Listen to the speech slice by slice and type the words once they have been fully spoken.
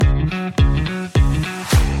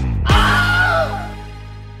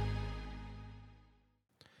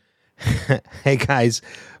Hey guys,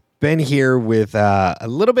 Ben here with a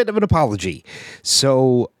little bit of an apology.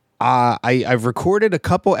 So I've recorded a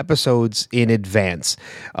couple episodes in advance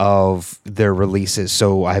of their releases.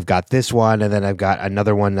 So I've got this one, and then I've got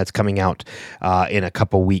another one that's coming out in a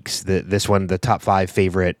couple weeks. This one, the top 5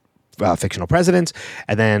 favorite fictional presidents,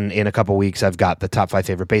 and then in a couple weeks I've got the top 5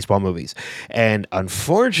 favorite baseball movies. And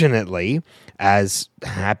unfortunately, as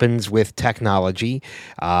happens with technology,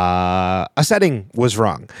 a setting was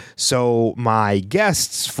wrong. So my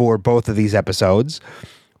guests for both of these episodes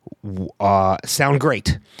sound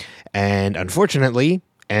great, and unfortunately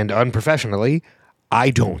and unprofessionally, I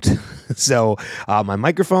don't. So my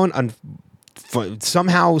microphone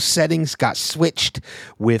somehow settings got switched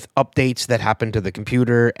with updates that happened to the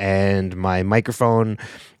computer, and my microphone,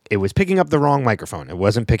 it was picking up the wrong microphone. It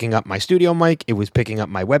wasn't picking up my studio mic. It was picking up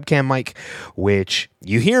my webcam mic, which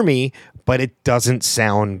you hear me, but it doesn't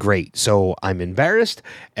sound great. So I'm embarrassed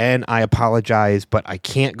and I apologize, but I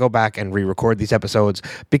can't go back and re-record these episodes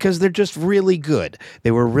because they're just really good.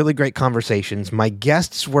 They were really great conversations. My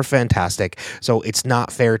guests were fantastic. So it's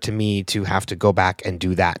not fair to me to have to go back and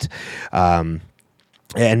do that.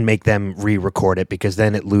 And make them re-record it, because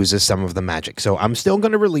then it loses some of the magic. So I'm still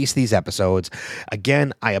going to release these episodes.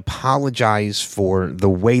 Again, I apologize for the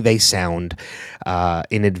way they sound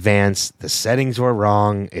in advance. The settings were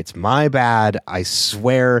wrong. It's my bad. I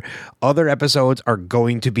swear other episodes are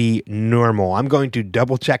going to be normal. I'm going to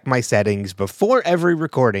double check my settings before every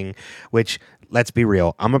recording, which, let's be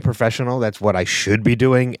real, I'm a professional. That's what I should be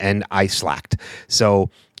doing, and I slacked. So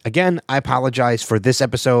again, I apologize for this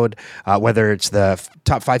episode, whether it's the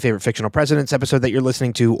top 5 favorite fictional presidents episode that you're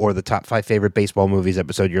listening to, or the top 5 favorite baseball movies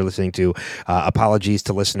episode you're listening to. Apologies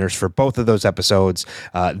to listeners for both of those episodes.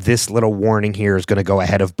 This little warning here is going to go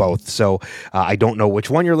ahead of both. So I don't know which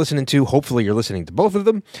one you're listening to. Hopefully you're listening to both of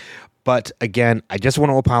them. But again, I just want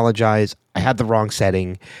to apologize. I had the wrong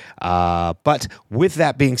setting. But with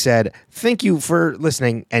that being said, thank you for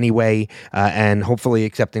listening anyway, and hopefully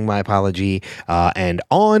accepting my apology. And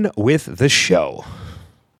on with the show.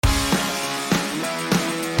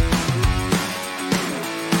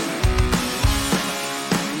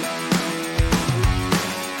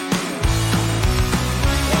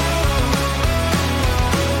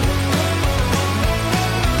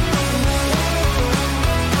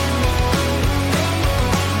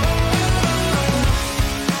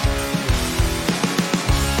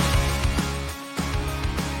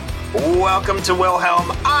 Welcome to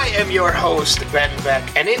Wilhelm. I am your host, Ben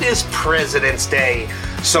Beck, and it is President's Day.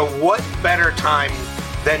 So what better time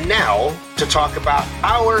than now to talk about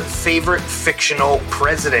our favorite fictional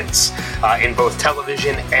presidents in both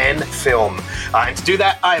television and film. And to do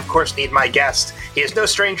that, I, of course, need my guest. He is no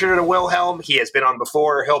stranger to Wilhelm. He has been on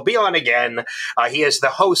before. He'll be on again. He is the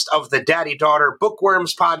host of the Daddy-Daughter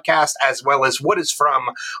Bookworms podcast, as well as What Is From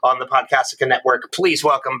on the Podcastica Network. Please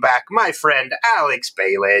welcome back my friend, Alex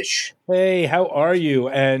Baelish. Hey, how are you?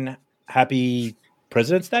 And happy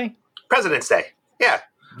President's Day? President's Day, yeah.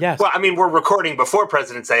 Yes. Well, I mean, we're recording before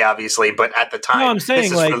President's Day, obviously, but at the time... No, I'm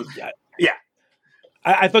saying, like... Yeah.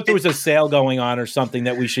 I thought there was a sale going on or something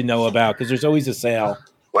that we should know about, because there's always a sale.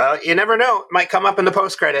 Well, you never know. It might come up in the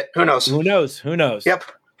post-credit. Who knows? Who knows? Yep.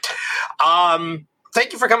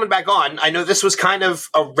 Thank you for coming back on. I know this was kind of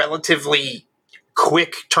a relatively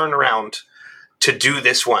quick turnaround to do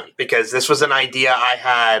this one, because this was an idea I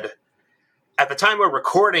had at the time we're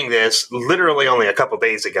recording this, literally only a couple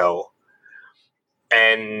days ago.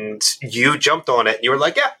 And you jumped on it. You were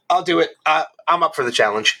like, yeah, I'll do it. I'm up for the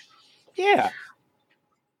challenge. Yeah.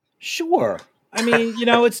 Sure. I mean,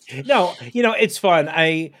 it's fun.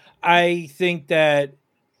 I think that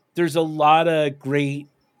there's a lot of great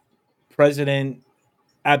president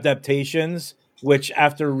adaptations, which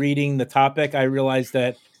after reading the topic, I realized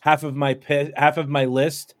that half of my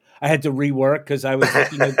list I had to rework because I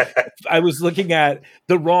was looking at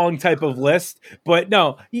the wrong type of list. But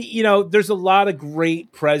no, there's a lot of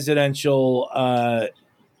great presidential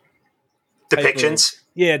depictions.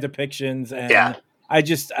 Depictions, and yeah. I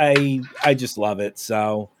just love it.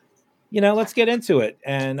 So, let's get into it.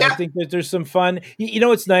 And I think that there's some fun.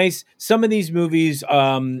 It's nice. Some of these movies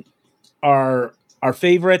are our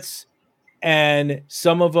favorites, and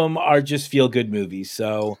some of them are just feel good movies.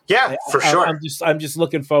 So yeah, for sure. I'm just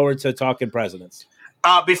looking forward to talking presidents.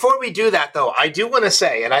 Before we do that, though, I do want to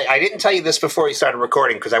say, and I didn't tell you this before you started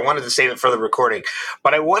recording because I wanted to save it for the recording,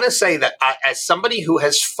 but I want to say that as somebody who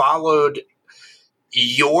has followed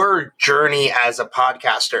your journey as a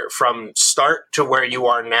podcaster from start to where you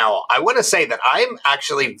are now, I want to say that I'm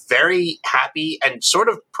actually very happy and sort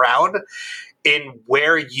of proud in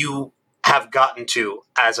where you have gotten to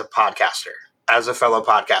as a podcaster. as a fellow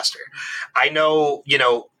podcaster. I know,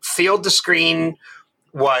 Field to Screen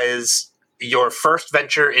was your first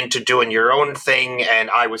venture into doing your own thing, and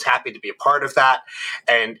I was happy to be a part of that.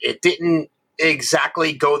 And it didn't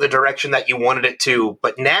exactly go the direction that you wanted it to,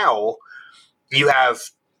 but now you have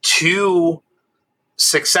two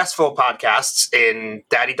successful podcasts in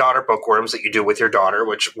Daddy Daughter Bookworms that you do with your daughter,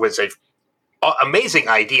 which was a amazing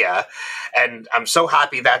idea, and I'm so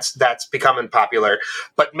happy that's becoming popular.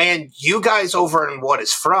 But man, you guys over in What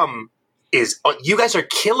Is From you guys are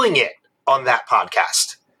killing it on that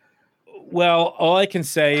podcast. Well, all I can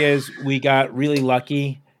say is we got really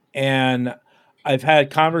lucky, and I've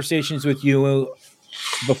had conversations with you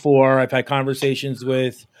before. I've had conversations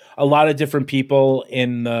with a lot of different people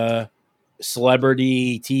in the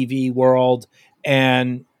celebrity TV world,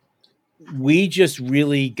 and we just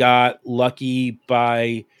really got lucky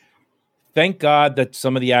by, thank God that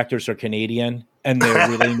some of the actors are Canadian and they're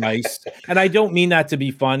really nice. And I don't mean that to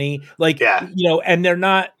be funny. Yeah. And they're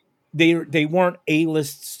not, they weren't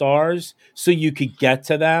A-list stars, so you could get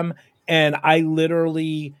to them. And I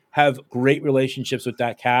literally have great relationships with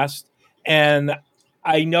that cast. And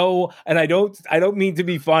I know, and I don't mean to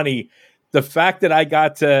be funny. The fact that I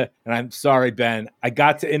got to, and I'm sorry, Ben, I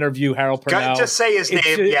got to interview Harold Purnell. Just say his name.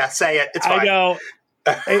 Say it. It's fine. I know.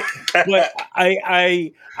 But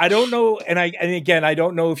I don't know, and again, I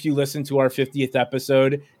don't know if you listened to our 50th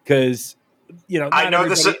episode, because I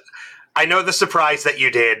know the surprise that you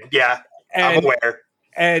did. Yeah, I'm aware.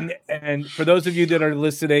 And for those of you that are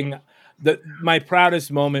listening, my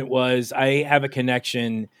proudest moment was I have a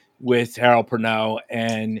connection with Harold Purnell,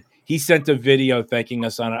 and he sent a video thanking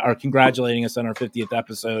us or congratulating us on our 50th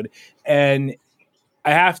episode, and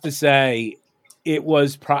I have to say it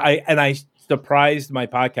was I surprised my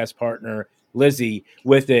podcast partner Lizzie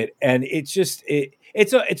with it, and it's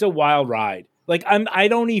a wild ride. Like I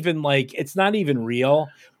don't even it's not even real,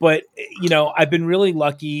 but I've been really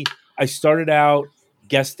lucky. I started out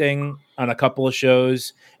guesting on a couple of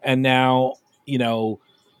shows, and now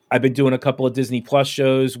I've been doing a couple of Disney Plus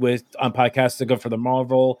shows on Podcastica for the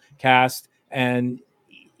Marvel cast, and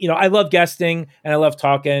I love guesting and I love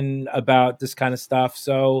talking about this kind of stuff.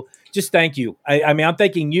 So just thank you. I mean, I'm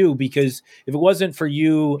thanking you, because if it wasn't for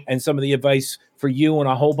you and some of the advice for you and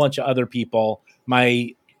a whole bunch of other people,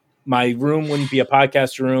 my room wouldn't be a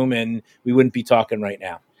podcast room, and we wouldn't be talking right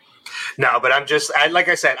now. No, but like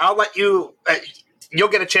I said, I'll let you. You'll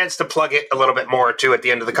get a chance to plug it a little bit more too at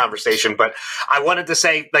the end of the conversation. But I wanted to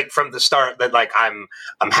say, from the start, that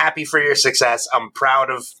I'm happy for your success. I'm proud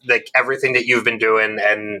of everything that you've been doing,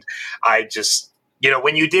 and I just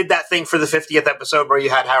when you did that thing for the 50th episode where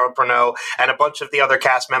you had Harold Purnell and a bunch of the other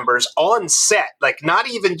cast members on set, not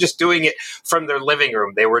even just doing it from their living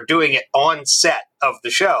room, they were doing it on set of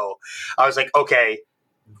the show. I was like, okay,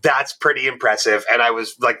 that's pretty impressive, and I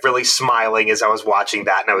was really smiling as I was watching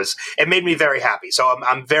that, and it made me very happy. So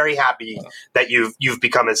I'm very happy that you've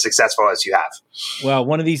become as successful as you have. Well,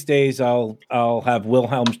 one of these days I'll have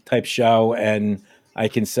Wilhelm type show, and I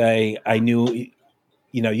can say I knew,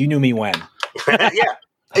 you knew me when. Yeah,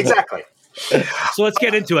 exactly. So let's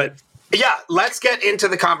get into it. Yeah, let's get into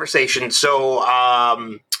the conversation. So,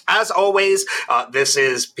 as always, this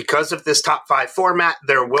is because of this top 5 format.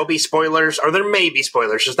 There will be spoilers, or there may be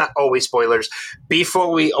spoilers. There's not always spoilers. Be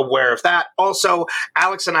fully aware of that. Also,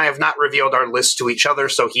 Alex and I have not revealed our list to each other,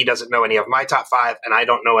 so he doesn't know any of my top 5, and I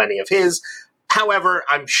don't know any of his. However,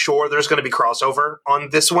 I'm sure there's going to be crossover on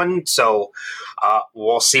this one, so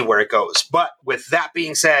we'll see where it goes. But with that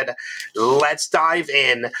being said, let's dive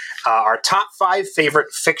in. Our top 5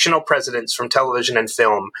 favorite fictional presidents from television and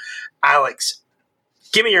film. Alex,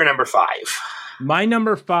 give me your number 5. My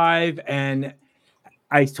number 5, and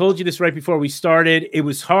I told you this right before we started, it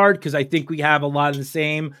was hard because I think we have a lot of the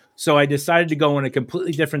same, so I decided to go in a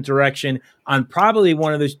completely different direction on probably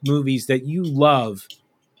one of the movies that you love,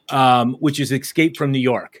 which is Escape from New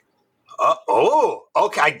York.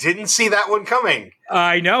 Okay. I didn't see that one coming.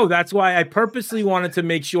 I know. That's why I purposely wanted to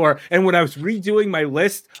make sure. And when I was redoing my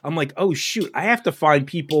list, I'm like, oh, shoot, I have to find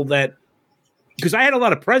people that, because I had a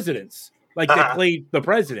lot of presidents, that played the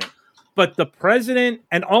president. But the president,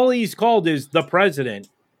 and all he's called is the president,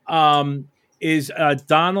 is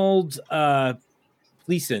Donald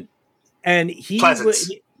Pleasant. And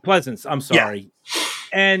Pleasance, I'm sorry.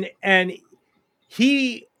 Yeah. And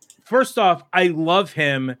he, first off, I love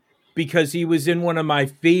him because he was in one of my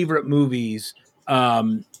favorite movies,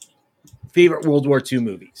 favorite World War II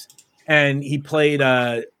movies. And he played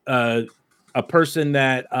a person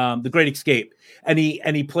that, The Great Escape. And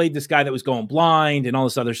he played this guy that was going blind and all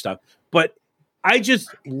this other stuff. But I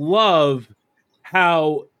just love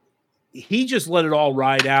how he just let it all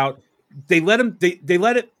ride out.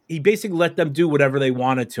 he basically let them do whatever they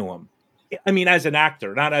wanted to him. I mean, as an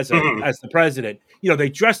actor, not as the president. They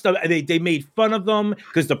dressed up, they made fun of them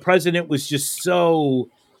because the president was just such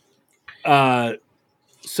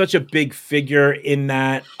a big figure in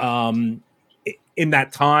that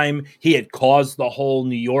time. He had caused the whole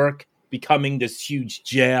New York becoming this huge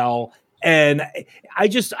jail. And I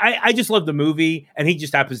just love the movie, and he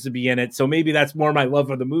just happens to be in it. So maybe that's more my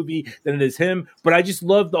love of the movie than it is him. But I just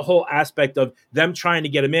love the whole aspect of them trying to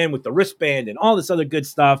get him in with the wristband and all this other good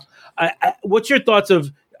stuff. What's your thoughts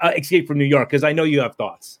of Escape from New York? Because I know you have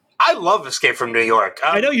thoughts. I love Escape from New York.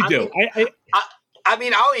 I know you do. I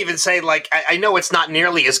mean, I'll even say, like, I know it's not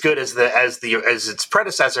nearly as good as its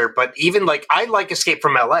predecessor, but even I like Escape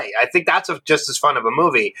from LA. I think that's just as fun of a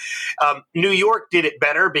movie. New York did it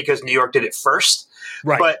better because New York did it first.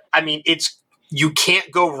 Right. But I mean, you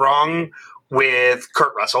can't go wrong with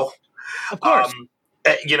Kurt Russell. Of course.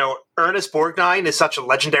 Ernest Borgnine is such a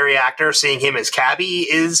legendary actor. Seeing him as Cabby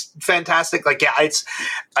is fantastic.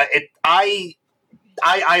 I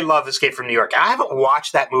love Escape from New York. I haven't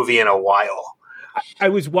watched that movie in a while. I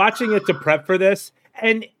was watching it to prep for this,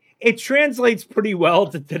 and it translates pretty well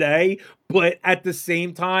to today, but at the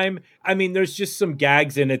same time, I mean, there's just some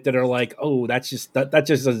gags in it that are like, oh, that just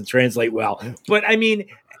doesn't translate well. But I mean,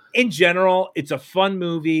 in general, it's a fun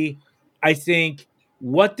movie. I think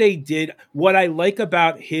what I like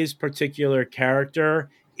about his particular character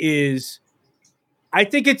is I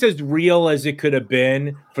think it's as real as it could have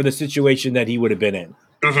been for the situation that he would have been in.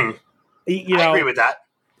 Mm-hmm. I agree with that.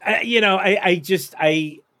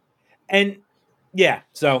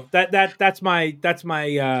 So that's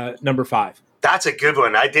my number 5. That's a good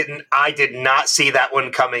one. I did not see that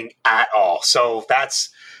one coming at all. So that's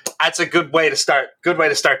a good way to start. Good way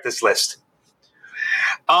to start this list.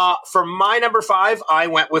 For my number 5, I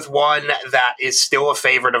went with one that is still a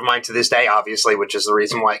favorite of mine to this day, obviously, which is the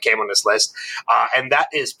reason why it came on this list. And that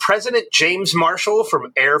is President James Marshall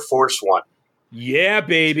from Air Force One. Yeah,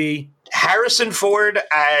 baby. Harrison Ford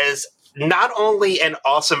as not only an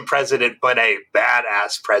awesome president, but a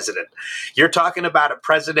badass president. You're talking about a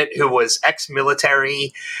president who was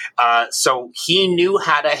ex-military, so he knew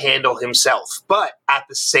how to handle himself. But at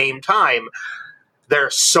the same time, there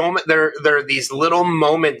are these little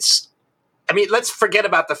moments. I mean, let's forget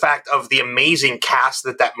about the fact of the amazing cast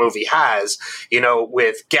that movie has,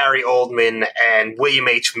 with Gary Oldman and William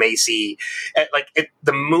H. Macy.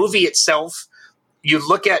 The movie itself, you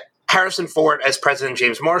look at Harrison Ford as President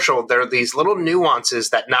James Marshall, there are these little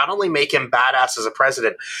nuances that not only make him badass as a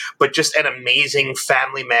president, but just an amazing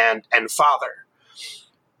family man and father.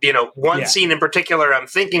 One scene in particular I'm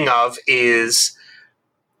thinking of is,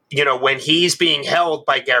 when he's being held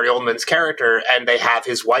by Gary Oldman's character and they have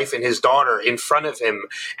his wife and his daughter in front of him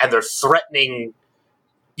and they're threatening,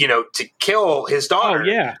 to kill his daughter. Oh,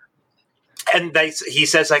 yeah. And he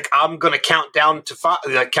says, I'm going to count down to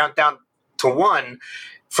 1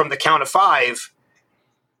 from the count of 5,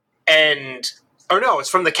 it's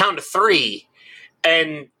from the count of 3.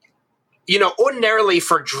 And, ordinarily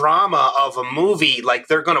for drama of a movie,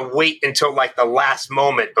 they're going to wait until the last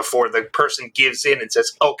moment before the person gives in and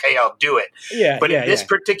says, okay, I'll do it. Yeah. But in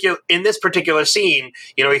this particular scene,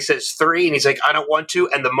 he says 3 and he's like, I don't want to.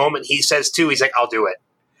 And the moment he says 2, he's like, I'll do it.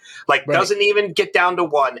 Doesn't even get down to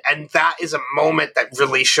 1. And that is a moment that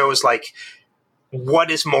really shows what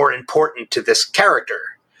is more important to this character.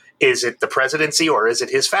 Is it the presidency or is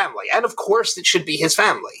it his family? And of course, it should be his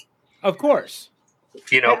family. Of course,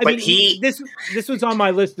 this was on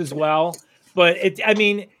my list as well. But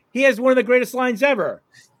he has one of the greatest lines ever.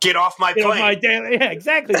 Get off my plane. Yeah,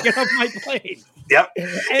 exactly. Get off my plane. Yep,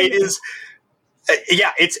 it is.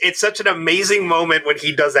 It's such an amazing moment when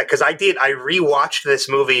he does that because I rewatched this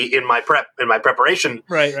movie in my preparation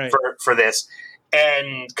for this,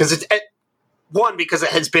 and because because it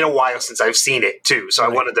has been a while since I've seen it too, so I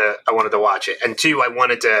wanted to watch it, and 2, I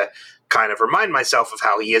wanted to kind of remind myself of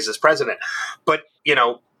how he is as president. But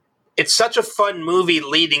it's such a fun movie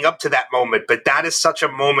leading up to that moment. But that is such a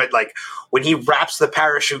moment, when he wraps the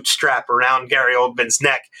parachute strap around Gary Oldman's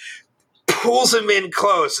neck, pulls him in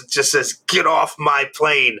close, and just says, "Get off my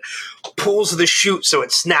plane," pulls the chute so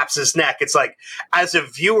it snaps his neck. It's as a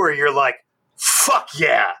viewer, you're like, "Fuck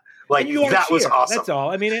yeah!" That was awesome. That's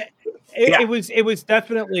all. I mean, it was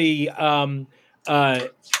definitely a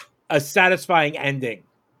satisfying ending.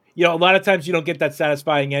 A lot of times you don't get that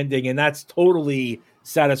satisfying ending, and that's totally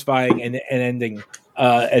satisfying and ending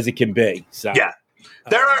as it can be. So yeah,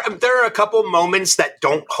 there are a couple moments that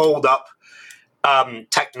don't hold up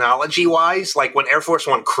technology wise, like when Air Force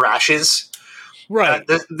One crashes. Right.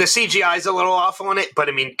 The CGI is a little off on it, but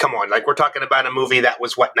I mean, come on. Like, we're talking about a movie that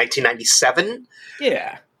was, 1997?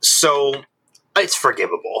 Yeah. So it's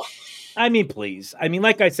forgivable. I mean, please. I mean,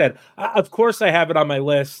 like I said, of course I have it on my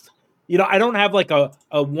list. I don't have like a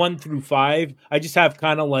 1 through 5. I just have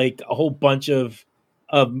kind of like a whole bunch of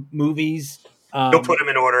movies. You'll put them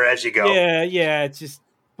in order as you go. Yeah. It's just,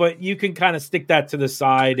 but you can kind of stick that to the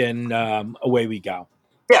side and away we go.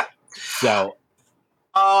 Yeah. So.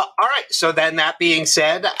 All right. So then, that being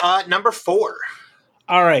said, number 4.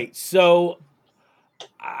 All right. So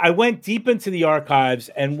I went deep into the archives,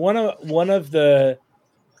 and one of the,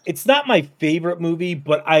 it's not my favorite movie,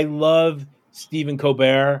 but I love Stephen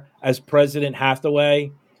Colbert as President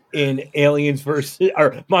Hathaway in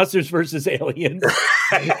Monsters versus Aliens.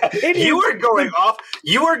 You are going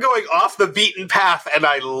off the beaten path, and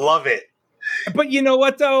I love it. But you know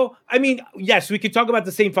what, though? I mean, yes, we could talk about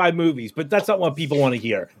the same 5 movies, but that's not what people want to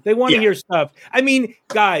hear. They want to hear stuff. I mean,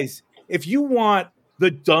 guys, if you want the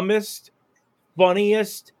dumbest,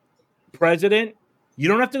 funniest president, you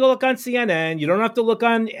don't have to go look on CNN. You don't have to look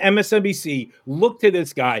on MSNBC. Look to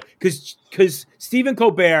this guy, because Stephen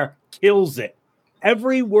Colbert kills it.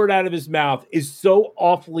 Every word out of his mouth is so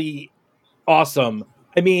awfully awesome.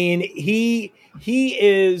 I mean, he's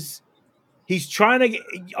trying to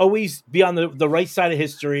always be on the right side of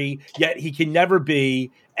history, yet he can never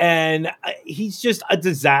be. And he's just a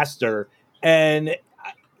disaster. And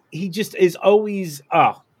he just is always,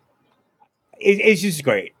 it's just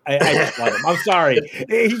great. I just love him. I'm sorry.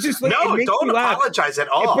 He's just like, no, don't apologize at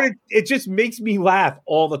all. But it just makes me laugh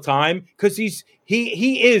all the time, because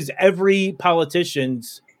he is every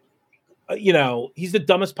politician's, he's the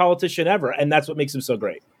dumbest politician ever. And that's what makes him so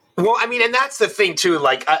great. Well, I mean, and that's the thing too.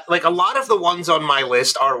 Like a lot of the ones on my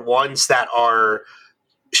list are ones that are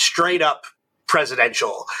straight up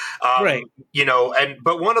presidential, right?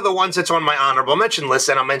 But one of the ones that's on my honorable mention list,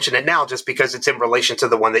 and I'll mention it now just because it's in relation to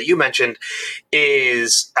the one that you mentioned,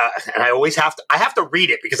 is, and I have to read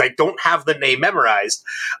it because I don't have the name memorized,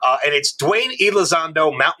 and it's Dwayne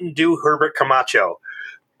Elizondo, Mountain Dew, Herbert Camacho,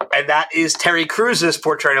 and that is Terry Crews's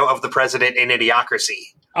portrayal of the president in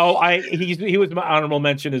Idiocracy. Oh, he was my honorable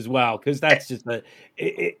mention as well, because that's just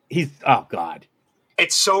he's, oh God.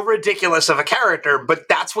 It's so ridiculous of a character, but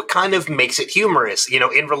that's what kind of makes it humorous,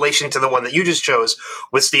 in relation to the one that you just chose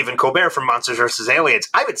with Stephen Colbert from Monsters vs. Aliens.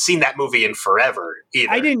 I haven't seen that movie in forever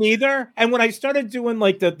either. I didn't either. And when I started doing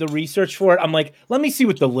like the research for it, I'm like, let me see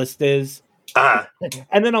what the list is.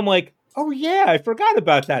 And then I'm like, oh yeah, I forgot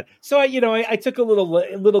about that. So I took a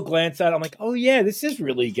little glance at it. I'm like, oh yeah, this is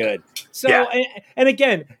really good. So, yeah. And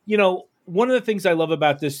again, one of the things I love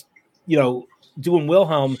about this, doing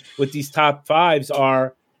Wilhelm with these top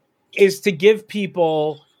 5s is to give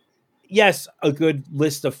people, yes, a good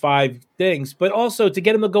list of 5 things, but also to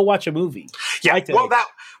get them to go watch a movie. Yeah.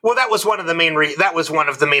 That was one of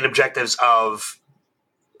the main objectives of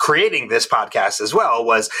creating this podcast as well,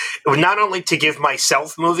 was not only to give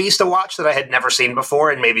myself movies to watch that I had never seen before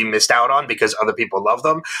and maybe missed out on because other people love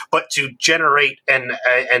them, but to generate an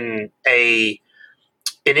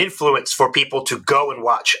influence for people to go and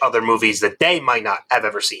watch other movies that they might not have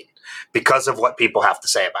ever seen because of what people have to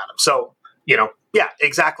say about them. So, yeah,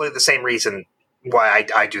 exactly the same reason why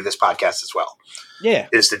I do this podcast as well. Yeah.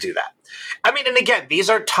 Is to do that. I mean, and again, these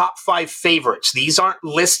are top 5 favorites. These aren't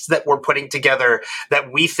lists that we're putting together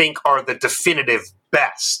that we think are the definitive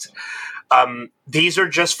best. These are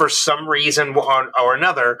just, for some reason or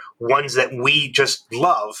another, ones that we just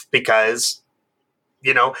love because,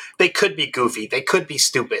 they could be goofy. They could be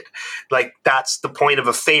stupid. Like, that's the point of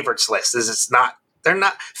a favorites list, is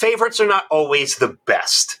favorites are not always the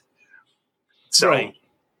best. So, right.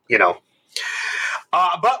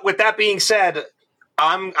 But with that being said,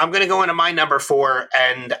 I'm going to go into my number 4,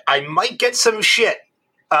 and I might get some shit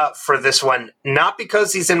for this one, not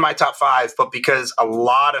because he's in my top 5, but because a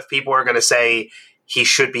lot of people are going to say he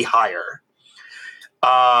should be higher.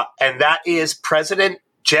 And that is President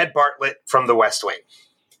Jed Bartlett from The West Wing.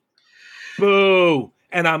 Boo!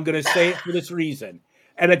 And I'm going to say it for this reason,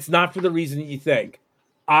 and it's not for the reason that you think.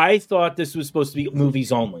 I thought this was supposed to be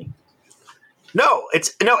movies only. No,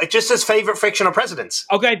 it just says favorite fictional presidents.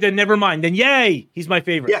 Okay, then never mind. Then yay, he's my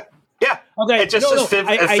favorite. Yeah. Okay, it just says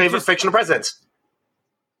favorite fictional presidents.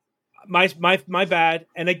 My bad.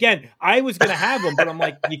 And again, I was going to have them, but I'm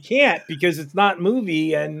like, you can't because it's not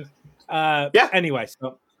movie. And anyway,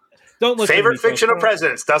 so don't look. Favorite fictional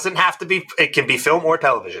presidents doesn't have to be. It can be film or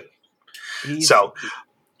television.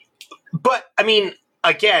 But I mean,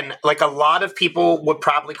 again, like, a lot of people would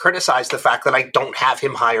probably criticize the fact that I don't have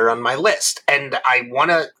him higher on my list. And I want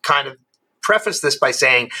to kind of preface this by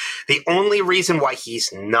saying the only reason why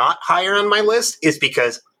he's not higher on my list is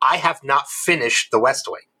because I have not finished The West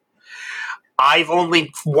Wing. I've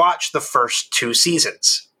only watched the first 2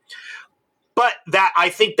 seasons. But that I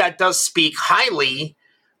think that does speak highly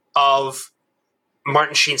of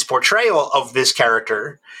Martin Sheen's portrayal of this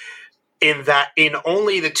character, in that in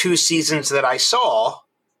only the 2 seasons that I saw,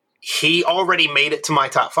 he already made it to my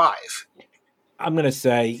top 5. I'm going to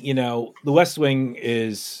say, The West Wing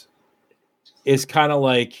is kind of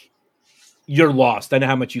like you're Lost. I know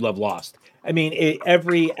how much you love Lost. I mean,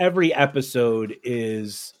 every episode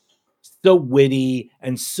is so witty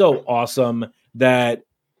and so awesome that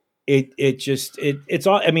it's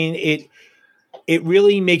all. I mean, it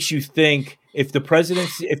really makes you think if the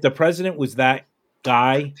president was that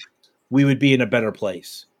guy, we would be in a better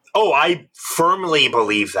place. Oh, I firmly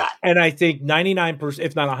believe that. And I think 99%,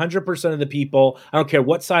 if not 100% of the people, I don't care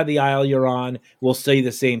what side of the aisle you're on, will say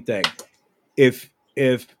the same thing. If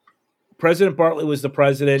President Bartlett was the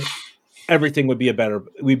president, everything would be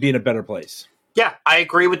we'd be in a better place. Yeah, I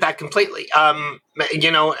agree with that completely.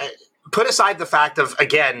 Put aside the fact of,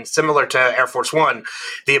 again, similar to Air Force One,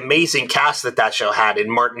 the amazing cast that show had in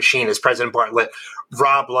Martin Sheen as President Bartlett,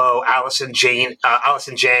 Rob Lowe, Allison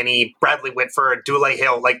Janney, Bradley Whitford, Dule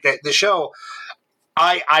Hill. Like the show,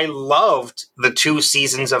 I loved the 2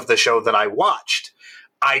 seasons of the show that I watched.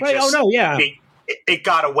 It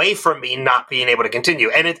got away from me not being able to continue.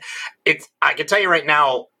 And it I can tell you right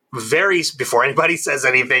now, varies before anybody says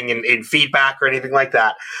anything in feedback or anything like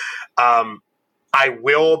that. I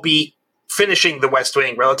will be finishing The West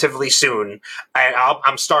Wing relatively soon, and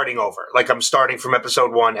I'm starting over. Like, I'm starting from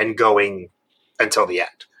episode 1 and going until the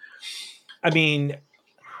end. I mean,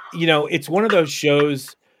 it's one of those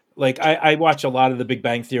shows, like, I watch a lot of The Big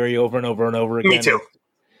Bang Theory over and over and over again. Me too.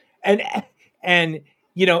 And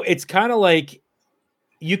it's kind of like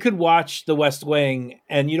you could watch The West Wing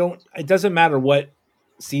and it doesn't matter what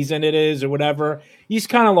season it is or whatever. You just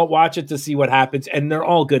kind of watch it to see what happens, and they're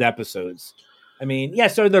all good episodes. I mean,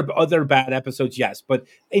 yes, are there other bad episodes? Yes, but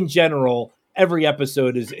in general, every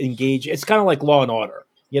episode is engaging. It's kind of like Law and Order.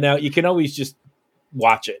 You can always just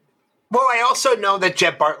watch it. Well, I also know that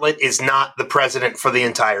Jeb Bartlett is not the president for the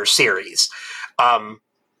entire series,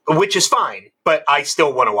 which is fine. But I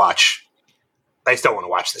still want to watch. I still want to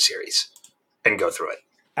watch the series and go through it.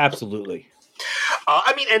 Absolutely.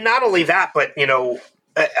 And not only that, but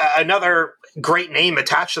another great name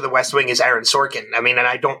attached to The West Wing is Aaron Sorkin. I mean, and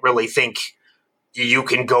I don't really think you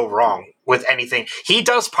can go wrong with anything. He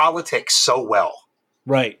does politics so well.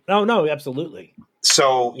 Right. No, absolutely.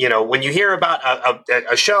 So, when you hear about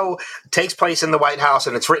a show takes place in the White House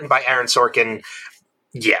and it's written by Aaron Sorkin,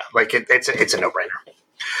 yeah, like it's a no-brainer.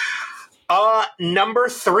 Number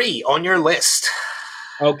 3 on your list.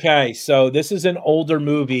 Okay, so this is an older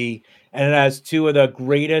movie, and it has 2 of the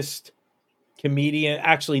greatest comedian.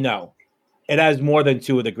 Actually, no, it has more than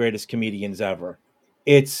 2 of the greatest comedians ever.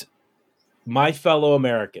 It's My Fellow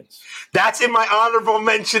Americans. That's in my honorable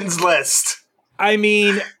mentions list. I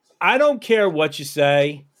mean, I don't care what you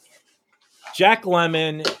say. Jack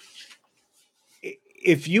Lemmon,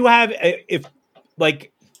 if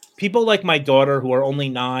people like my daughter who are only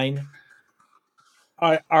 9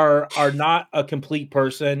 are not a complete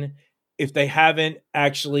person if they haven't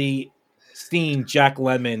actually seen Jack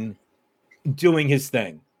Lemmon doing his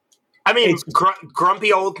thing. I mean,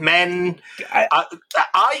 grumpy old men.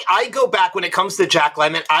 I go back when it comes to Jack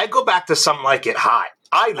Lemmon. I go back to Some Like It Hot.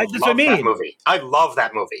 I love that movie. I love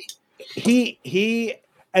that movie. He,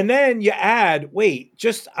 and then you add.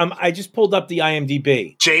 I just pulled up the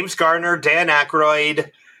IMDb. James Garner, Dan Aykroyd.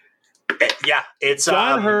 Yeah, it's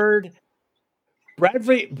John Hurd,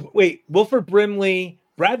 Wilford Brimley,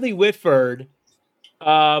 Bradley Whitford,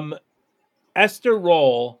 Esther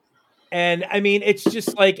Roll. And I mean, it's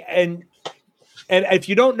just like, and if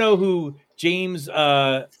you don't know who James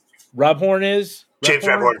Rebhorn is, James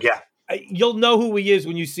Rebhorn, yeah, you'll know who he is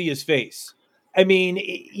when you see his face. I mean,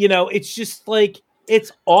 it's just like,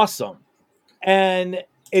 it's awesome, and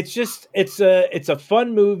it's a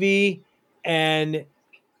fun movie, and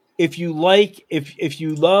if you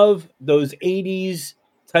love those 80s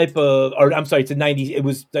type of, or I'm sorry, it's a 90s. It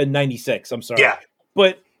was 96. I'm sorry, yeah,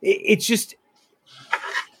 but it's just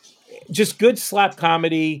good slap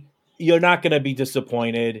comedy. You're not going to be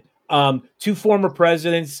disappointed. 2 former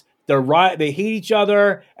presidents, they hate each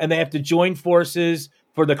other and they have to join forces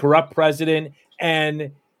for the corrupt president.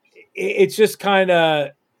 And it's just kind of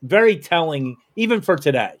very telling, even for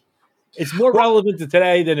today. It's more relevant to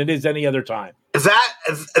today than it is any other time.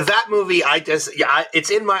 That movie, it's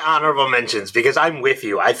in my honorable mentions because I'm with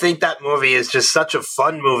you. I think that movie is just such a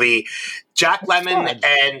fun movie. Jack Lemmon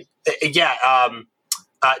and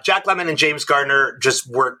James Garner just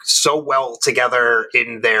work so well together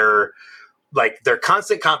in their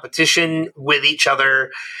constant competition with each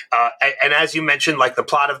other. And as you mentioned, like the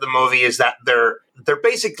plot of the movie is that they're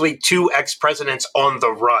basically two ex-presidents on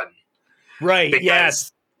the run. Right.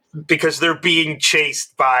 Yes. Because they're being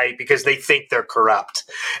chased because they think they're corrupt.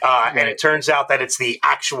 Right. And it turns out that it's the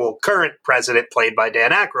actual current president, played by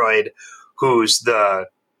Dan Aykroyd, who's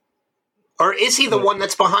or is he the one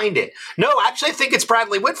that's behind it? No, actually, I think it's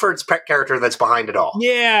Bradley Whitford's character that's behind it all.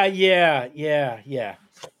 Yeah.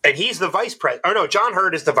 And he's the vice president. Or no, John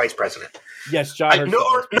Hurd is the vice president. Yes, John Hurd.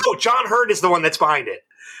 No, John Hurd is the one that's behind it.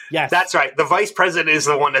 Yes. That's right. The vice president is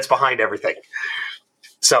the one that's behind everything.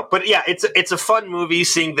 So, but yeah, it's a fun movie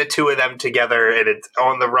seeing the two of them together and it's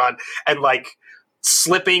on the run and like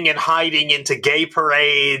slipping and hiding into gay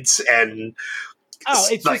parades and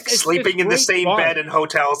sleeping in the same bed in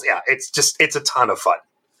hotels. Yeah, it's a ton of fun.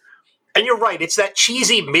 And you're right, it's that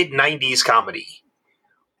cheesy mid-90s comedy.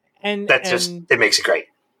 And it makes it great.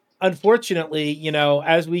 Unfortunately,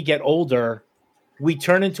 as we get older, we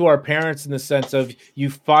turn into our parents in the sense of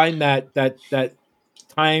you find that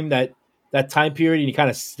time period and you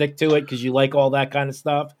kind of stick to it because you like all that kind of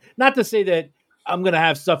stuff. Not to say that I'm going to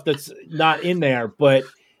have stuff that's not in there, but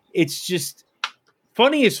it's just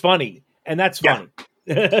funny is funny, and that's funny.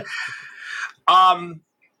 Yeah.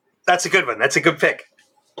 That's a good one. That's a good pick.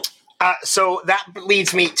 So that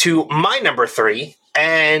leads me to my number 3,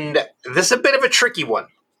 and this is a bit of a tricky one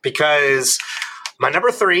because my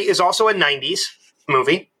number 3 is also a 90s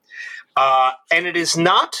movie, and it is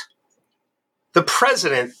not the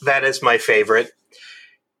president that is my favorite.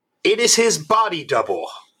 It is his body double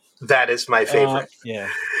that is my favorite. Yeah.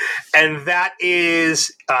 And that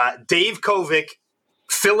is Dave Kovic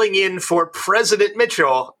filling in for President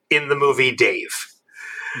Mitchell in the movie Dave.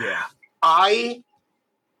 Yeah. I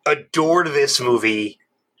adored this movie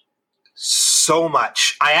so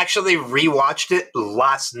much. I actually rewatched it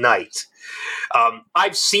last night.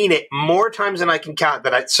 I've seen it more times than I can count.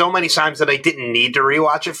 So many times that I didn't need to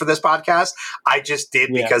rewatch it for this podcast. I just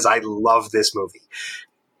did because I love this movie.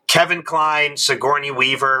 Kevin Kline, Sigourney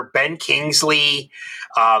Weaver, Ben Kingsley.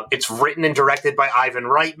 It's written and directed by Ivan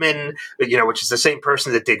Reitman, which is the same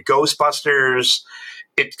person that did Ghostbusters.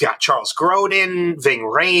 It's got Charles Grodin, Ving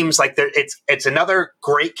Rhames. It's another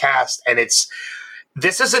great cast, and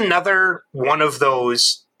this is another one of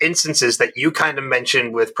those instances that you kind of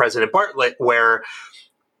mentioned with President Bartlett, where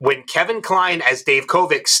when Kevin Kline as Dave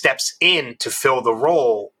Kovic steps in to fill the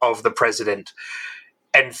role of the president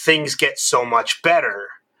and things get so much better,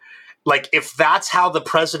 like if that's how the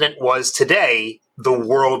president was today,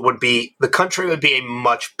 the country would be a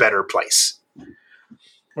much better place.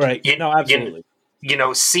 Right. Absolutely.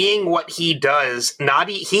 Seeing what he does,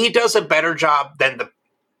 he does a better job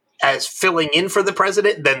as filling in for the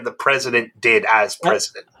president than the president did as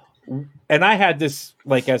president. And I had this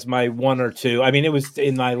as my 1 or 2. I mean, it was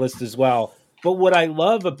in my list as well. But what I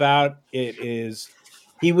love about it is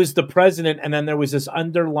he was the president, and then there was this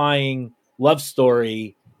underlying love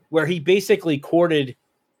story where he basically courted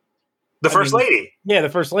the first lady. Yeah, the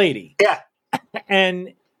first lady. Yeah.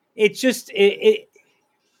 And it's just there's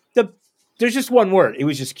just one word. It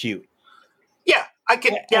was just cute. Yeah, I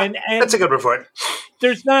can. Yeah, and that's a good word for it.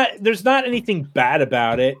 There's not anything bad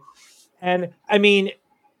about it, and I mean,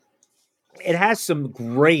 it has some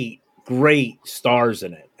great stars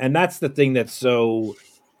in it, and that's the thing that's so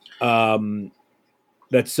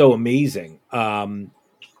amazing. I'm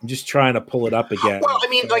just trying to pull it up again. Well, I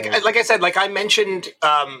mean, like I said, like I mentioned,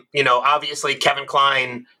 obviously Kevin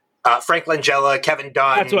Kline, Frank Langella, Kevin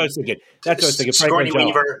Dunn. That's what I was thinking. Sigourney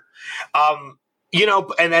Weaver.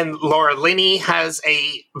 And then Laura Linney has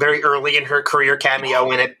a very early in her career cameo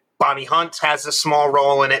in it. Bonnie Hunt has a small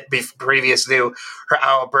role in it previous to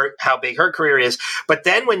how big her career is. But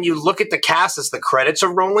then when you look at the cast as the credits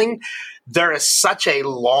are rolling, there is such a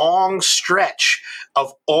long stretch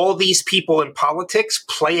of all these people in politics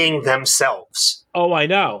playing themselves. Oh, I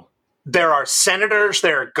know. There are senators,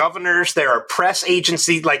 there are governors, there are press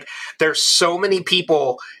agencies. There's so many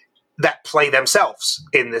people that play themselves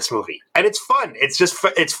in this movie. And it's fun.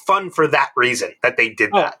 It's fun for that reason that they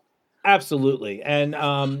did that. Absolutely. And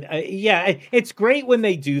it's great when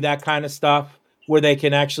they do that kind of stuff where they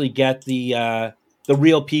can actually get the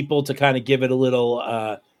real people to kind of give it a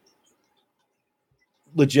little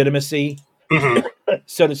legitimacy,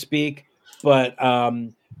 so to speak. But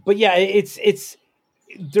yeah, it's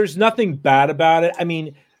there's nothing bad about it. I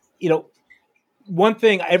mean, you know, one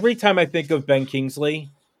thing, every time I think of Ben Kingsley,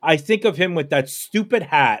 I think of him with that stupid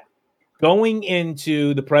hat going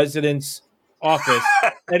into the president's office,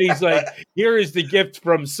 and he's like, "Here is the gift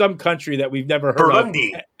from some country that we've never heard of."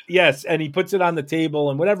 Burundi. Yes, and he puts it on the table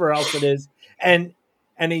and whatever else it is, and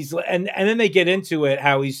then they get into it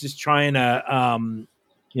how he's just trying to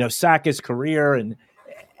sack his career,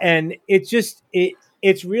 and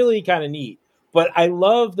it's really kind of neat. But I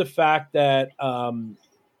love the fact that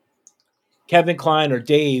Kevin Kline or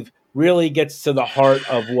Dave really gets to the heart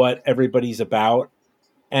of what everybody's about.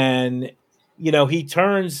 And, he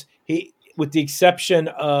with the exception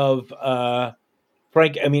of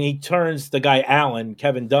Frank, I mean, he turns the guy Alan,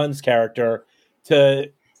 Kevin Dunn's character, to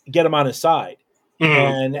get him on his side.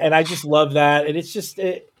 Mhm. And I just love that. And it's just,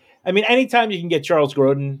 anytime you can get Charles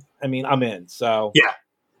Grodin, I'm in. So Yeah.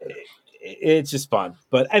 it's just fun.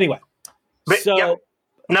 But anyway, But, so yeah.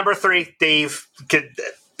 Number 3,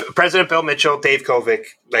 President Bill Mitchell, Dave Kovic.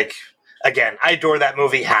 Like, again, I adore that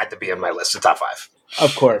movie. Had to be on my list of top 5.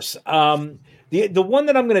 of course, the one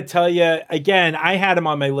that I'm going to tell you again, I had him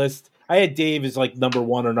on my list. I had Dave as like number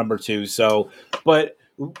 1 or number 2. So, but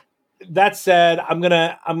that said, I'm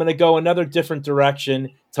gonna go another different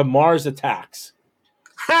direction to Mars Attacks.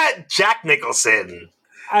 Jack Nicholson.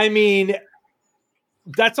 I mean,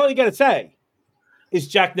 that's all you got to say is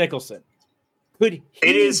Jack Nicholson. It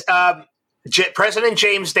is President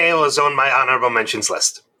James Dale is on my honorable mentions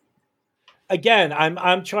list. Again,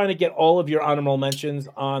 I'm trying to get all of your honorable mentions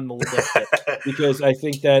on the list because I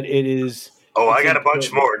think that it is. Oh, I got a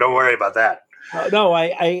bunch more. Don't worry about that. No,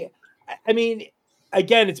 I mean,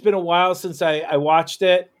 again, it's been a while since I watched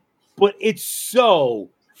it, but it's so.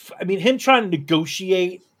 I mean, him trying to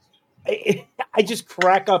negotiate, I just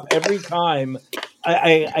crack up every time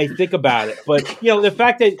I think about it. But the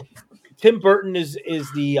fact that Tim Burton is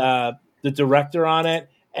the director on it,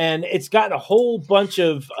 and it's got a whole bunch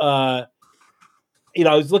of.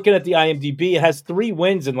 I was looking at the IMDb. It has 3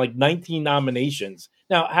 wins and like 19 nominations.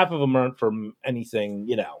 Now, half of them aren't from anything,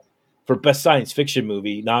 for best science fiction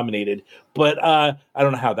movie nominated. But I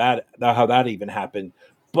don't know how that even happened.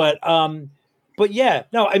 But yeah,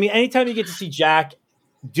 no. I mean, anytime you get to see Jack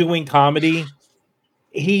doing comedy,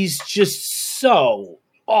 he's just so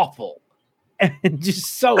awful and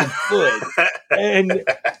just so good, and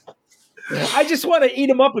I just want to eat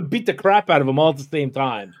him up and beat the crap out of him all at the same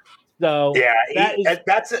time. So yeah,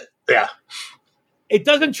 that's it. Yeah, it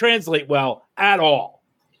doesn't translate well at all.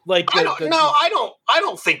 Like I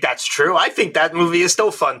don't think that's true. I think that movie is still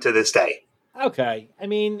fun to this day. Okay, I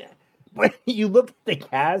mean, when you look at the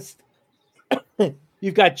cast,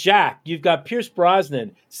 you've got Jack, you've got Pierce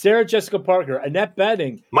Brosnan, Sarah Jessica Parker, Annette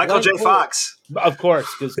Bening, Michael J. Fox, of course,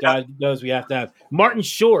 because God knows we have to have Martin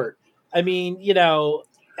Short. I mean,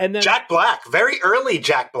 and then Jack Black, very early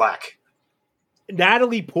Jack Black.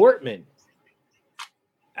 Natalie Portman,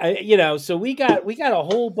 so we got a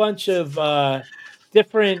whole bunch of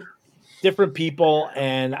different people,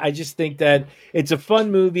 and I just think that it's a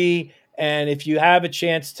fun movie. And if you have a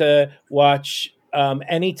chance to watch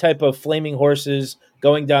any type of flaming horses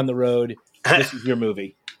going down the road, this is your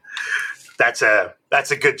movie. That's a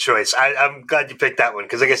good choice. I'm glad you picked that one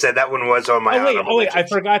because, like I said, that one was on my. Oh wait! I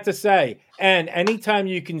forgot to say. And anytime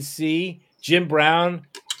you can see Jim Brown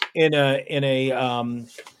in a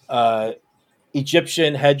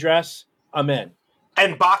Egyptian headdress, I'm in.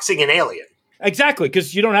 And boxing an alien. Exactly,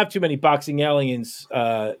 because you don't have too many boxing aliens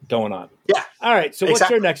going on. Yeah. All right, so what's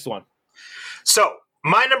your next one? So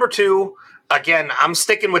my number 2, again, I'm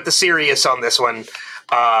sticking with the serious on this one,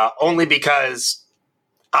 only because,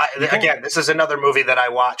 again, this is another movie that I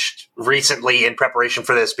watched recently in preparation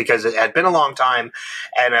for this because it had been a long time,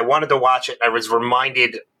 and I wanted to watch it. And I was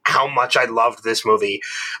reminded how much I loved this movie.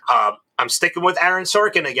 I'm sticking with Aaron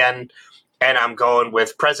Sorkin again, and I'm going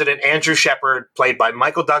with President Andrew Shepard, played by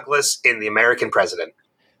Michael Douglas in The American President.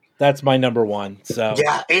 That's my number 1. So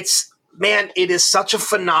yeah, it is such a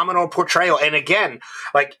phenomenal portrayal. And again,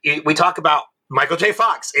 like we talk about Michael J.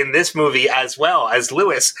 Fox in this movie as well as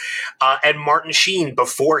Lewis, and Martin Sheen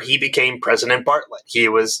before he became President Bartlett. He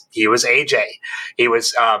was AJ. He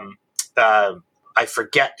was I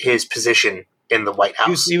forget his position in the White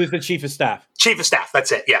House. He was the chief of staff. Chief of staff.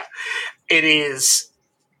 That's it. Yeah, it is.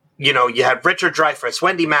 You have Richard Dreyfuss,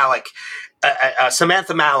 Wendy Malick,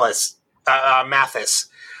 Samantha Mathis.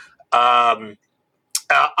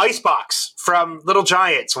 Icebox from Little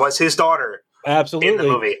Giants was his daughter. Absolutely. In the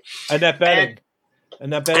movie. Annette Bening.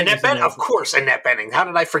 Annette Bening, of course, Annette Bening. How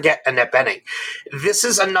did I forget Annette Bening? This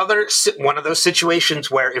is another one of those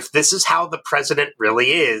situations where if this is how the president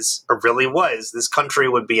really is, or really was, this country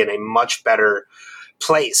would be in a much better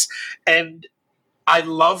place. And I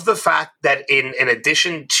love the fact that in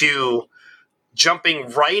addition to jumping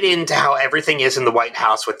right into how everything is in the White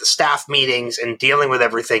House with the staff meetings and dealing with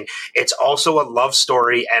everything, it's also a love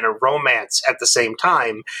story and a romance at the same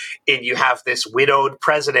time. And you have this widowed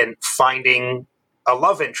president finding a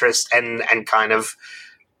love interest and kind of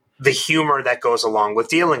the humor that goes along with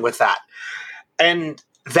dealing with that. And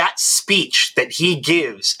that speech that he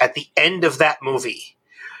gives at the end of that movie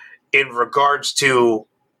in regards to,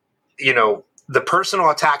 the personal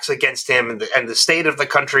attacks against him and the state of the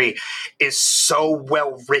country is so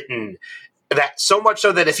well written, that so much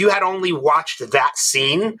so that if you had only watched that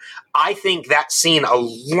scene, I think that scene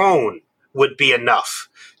alone would be enough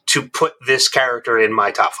to put this character in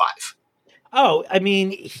my top 5. Oh, I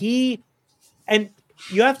mean, and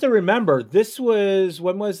you have to remember,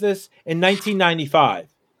 when was this? In 1995.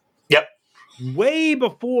 Yep. Way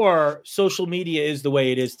before social media is the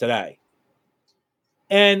way it is today.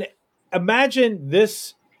 And imagine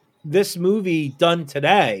this movie done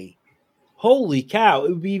today. Holy cow, it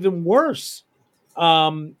would be even worse.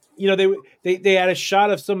 They had a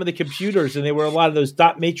shot of some of the computers, and they were a lot of those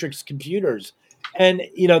dot matrix computers. And,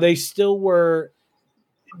 they still were,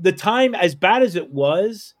 the time, as bad as it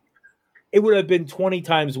was, it would have been 20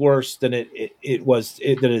 times worse than it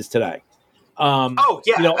is today.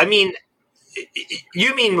 I mean,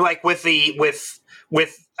 you mean like with the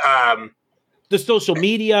social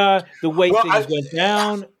media, the way things went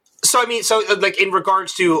down. So, I mean, like in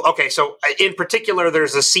regards to, so in particular,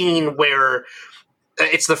 there's a scene where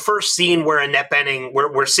it's the first scene where Annette Bening,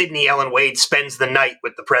 where Sidney Ellen Wade spends the night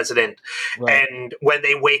with the president. Right. And when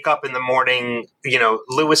they wake up in the morning,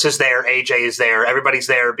 Lewis is there, AJ is there, everybody's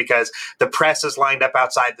there because the press is lined up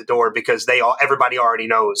outside the door because everybody already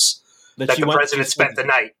knows that the president spent the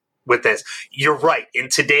night with this. You're right. In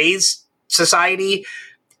today's society,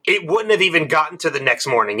 it wouldn't have even gotten to the next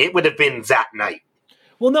morning. It would have been that night.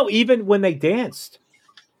 Well, no, even when they danced.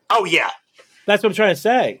 Oh, yeah. That's what I'm trying to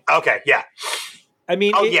say. Okay, yeah. I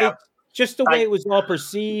mean, just the way it was all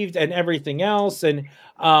perceived and everything else. And,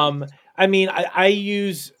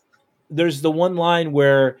 there's the one line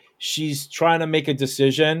where she's trying to make a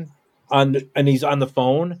decision and he's on the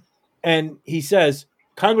phone and he says,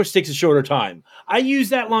 Congress takes a shorter time. I use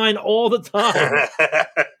that line all the time.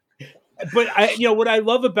 But what I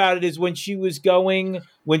love about it is when she was going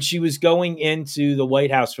into the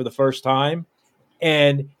White House for the first time,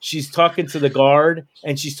 and she's talking to the guard,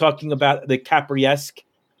 and she's talking about the Capri-esque.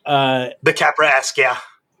 The Capri-esque, yeah.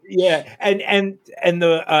 Yeah, and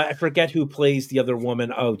the I forget who plays the other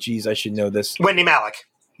woman. Oh, geez, I should know this. Wendy Malick.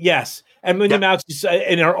 Yes, and Wendy Malick,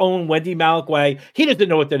 in her own Wendy Malick way, he doesn't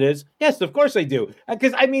know what that is. Yes, of course I do,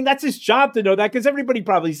 because that's his job to know that. Because everybody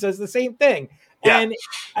probably says the same thing. Yeah. And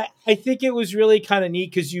I think it was really kind of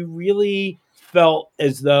neat because you really felt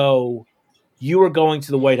as though you were going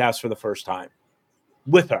to the White House for the first time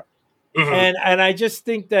with her. Mm-hmm. And I just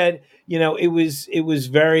think that, it was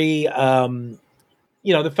very,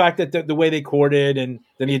 the fact that the way they courted and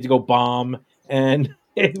then he had to go bomb and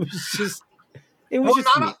it was just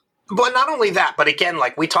neat. But not only that, but again,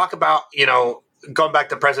 like we talk about, going back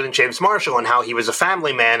to President James Marshall and how he was a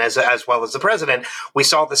family man as well as the president, we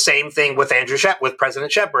saw the same thing with with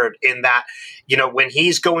President Shepard in that, when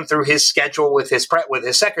he's going through his schedule with his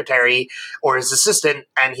secretary or his assistant,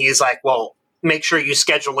 and he's like, well, make sure you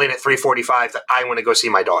schedule in at 3:45 that I want to go see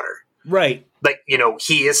my daughter. Right. Like,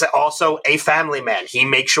 he is also a family man. He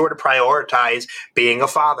makes sure to prioritize being a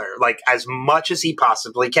father, like as much as he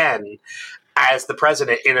possibly can as the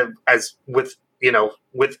president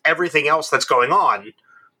with everything else that's going on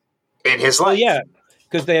in his life. Yeah,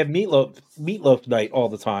 because they have meatloaf night all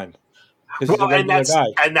the time. Well, and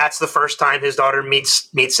that's the first time his daughter meets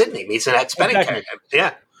Sydney, meets Annette Bening. Exactly.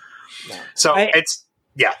 Yeah. No. So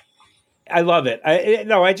I love it.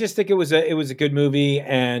 I just think it was a good movie,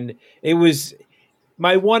 and it was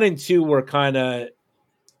my 1 and 2 were kind of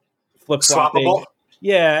flip-flopping.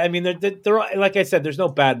 Yeah, I mean, they're like I said, there's no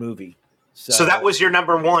bad movie. So that was your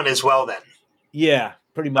number 1 as well, then. Yeah,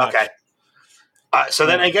 pretty much. Okay. So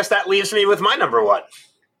then I guess that leaves me with my number 1.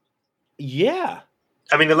 Yeah.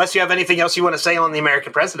 I mean, unless you have anything else you want to say on the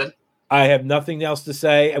American president. I have nothing else to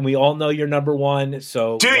say, and we all know you're number 1.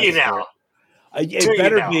 So do you now? It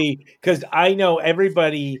better be, because I know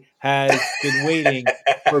everybody has been waiting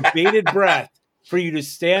for bated breath for you to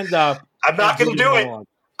stand up. I'm not going to do it.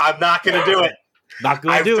 I'm not going to do it. Not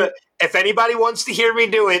going to do it. If anybody wants to hear me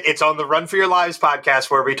do it, it's on the Run for Your Lives podcast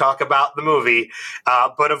where we talk about the movie.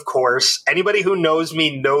 But of course, anybody who knows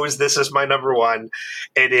me knows this is my number 1.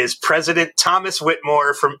 It is President Thomas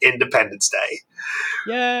Whitmore from Independence Day.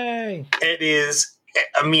 Yay! It is,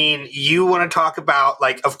 I mean, you want to talk about,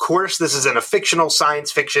 like, of course, this is in a fictional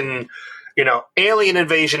science fiction, alien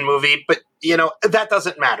invasion movie, but, that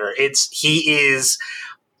doesn't matter.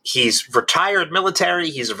 He's retired military.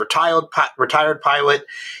 He's a retired pilot.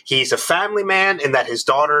 He's a family man in that his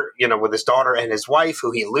daughter, with his daughter and his wife,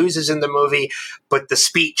 who he loses in the movie. But the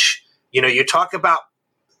speech, you talk about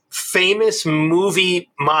famous movie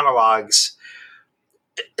monologues.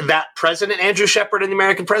 That President Andrew Shepard and the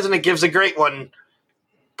American President gives a great one.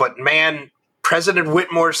 But man, President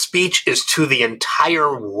Whitmore's speech is to the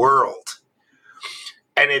entire world.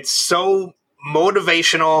 And it's so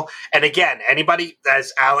motivational. And again, anybody,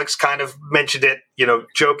 as Alex kind of mentioned it,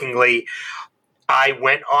 jokingly, I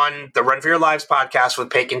went on the Run for Your Lives podcast with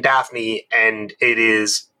Paik and Daphne, and it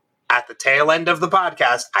is at the tail end of the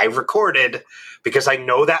podcast, I recorded, because I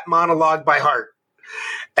know that monologue by heart,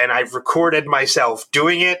 and I've recorded myself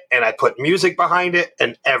doing it, and I put music behind it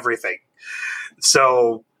and everything.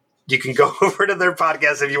 So you can go over to their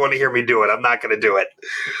podcast if you want to hear me do it. I'm not going to do it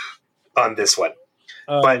on this one.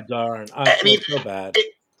 Oh, but, darn. I feel so bad.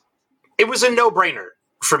 It was a no-brainer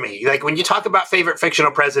for me. Like, when you talk about favorite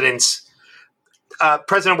fictional presidents,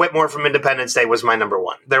 President Whitmore from Independence Day was my number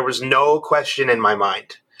one. There was no question in my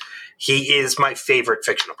mind. He is my favorite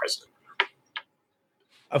fictional president.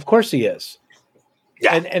 Of course he is.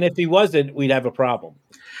 Yeah. And if he wasn't, we'd have a problem.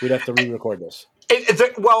 We'd have to re-record this.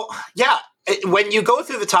 Yeah. When you go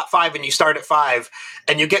through the top 5 and you start at 5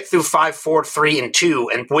 and you get through 5, 4, 3, and 2,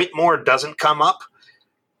 and Whitmore doesn't come up,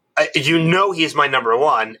 he's my number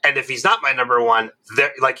one. And if he's not my number one,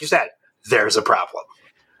 like you said, there's a problem.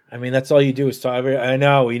 I mean, that's all you do is talk. I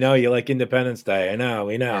know, we know you like Independence Day. I know,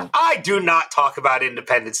 we know. I do not talk about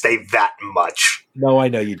Independence Day that much. No, I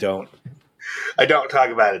know you don't. I don't talk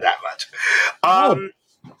about it that much.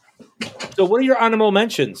 So what are your honorable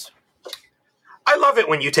mentions? I love it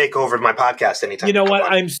when you take over my podcast anytime. You know what?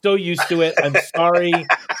 I'm so used to it. I'm sorry.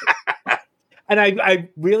 And I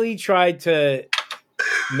really tried to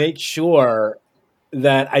make sure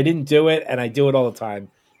that I didn't do it, and I do it all the time.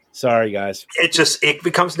 Sorry, guys. It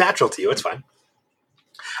becomes natural to you. It's fine.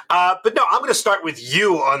 But no, I'm going to start with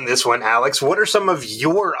you on this one, Alex. What are some of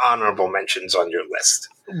your honorable mentions on your list?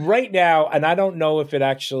 Right now, and I don't know if it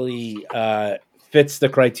actually fits the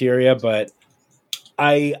criteria, but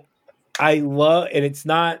I love, and it's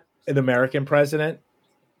not an American president,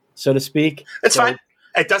 so to speak. It's fine.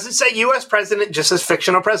 It doesn't say U.S. president, just says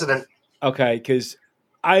fictional president. Okay, because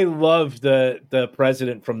I love the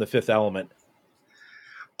president from The Fifth Element.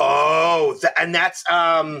 Oh, and that's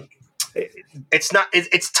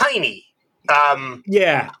it's tiny.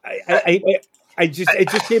 Yeah, I just it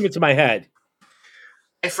just came into my head.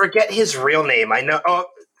 I forget his real name. I know.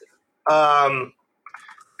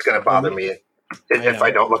 It's gonna bother me if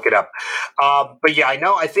I don't look it up. But yeah, I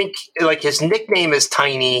know. I think like his nickname is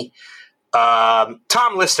Tiny. Tom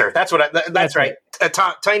Lister. That's right.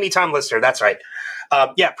 Tiny Tom Lister. That's right.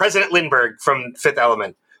 Yeah, President Lindbergh from Fifth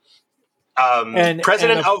Element.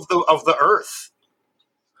 President of the Earth.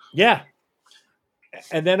 Yeah.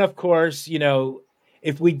 And then, of course,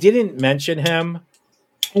 if we didn't mention him,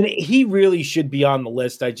 and he really should be on the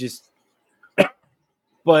list,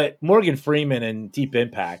 but Morgan Freeman and Deep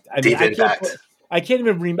Impact. I can't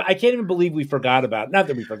even believe we forgot about it. Not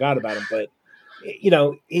that we forgot about him, but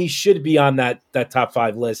he should be on that top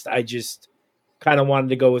 5 list. I just kind of wanted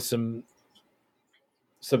to go with some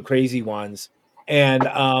crazy ones. And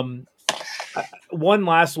one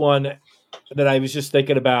last one that I was just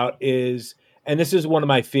thinking about is, and this is one of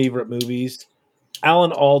my favorite movies,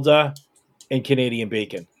 Alan Alda and Canadian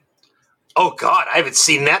Bacon. Oh God, I haven't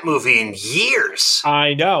seen that movie in years.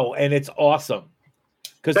 I know, and it's awesome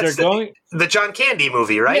because they're going the John Candy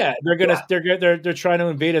movie, right? Yeah, they're trying to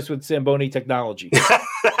invade us with Zamboni technology.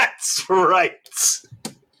 That's right.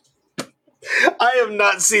 I have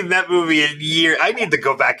not seen that movie in years. I need to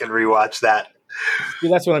go back and rewatch that. See,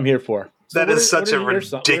 that's what I'm here for. So that is such a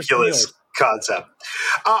ridiculous concept.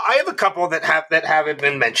 I have a couple that haven't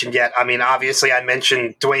been mentioned yet. I mean, obviously, I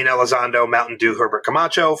mentioned Dwayne Elizondo, Mountain Dew, Herbert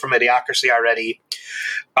Camacho from Idiocracy already.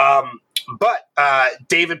 But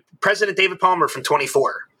President David Palmer from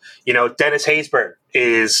 24. Dennis Haysbert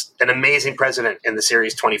is an amazing president in the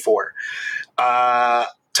series 24.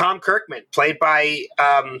 Tom Kirkman, played by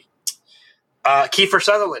Kiefer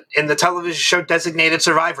Sutherland in the television show Designated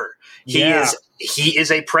Survivor. He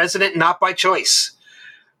is a president not by choice.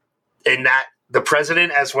 In that the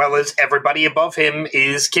president, as well as everybody above him,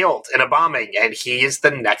 is killed in a bombing, and he is the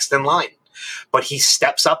next in line. But he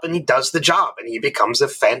steps up and he does the job, and he becomes a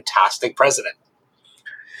fantastic president.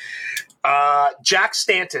 Jack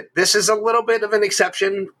Stanton. This is a little bit of an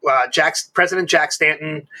exception. President Jack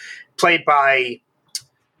Stanton, played by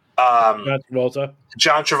John Travolta.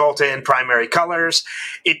 John Travolta in primary colors.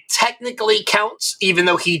 It technically counts, even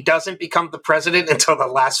though he doesn't become the president until the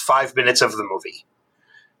last 5 minutes of the movie.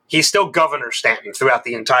 He's still Governor Stanton throughout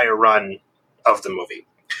the entire run of the movie.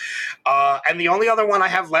 And the only other one I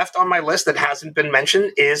have left on my list that hasn't been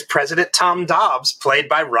mentioned is President Tom Dobbs, played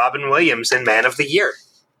by Robin Williams in Man of the Year.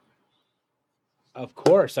 Of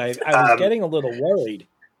course. I was getting a little worried.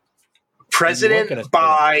 President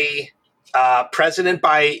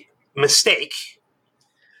by mistake,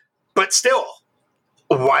 but still,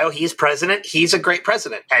 while he's president, he's a great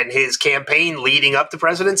president, and his campaign leading up to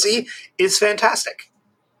presidency is fantastic.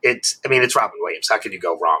 It's Robin Williams. How can you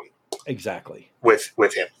go wrong? Exactly with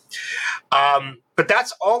him. But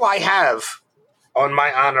that's all I have on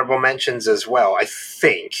my honorable mentions as well. I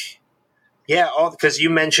think, because you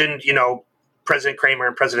mentioned, President Kramer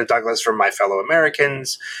and President Douglas from My Fellow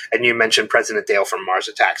Americans, and you mentioned President Dale from Mars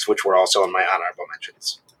Attacks, which were also on my honorable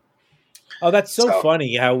mentions. Oh, that's so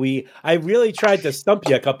funny how I really tried to stump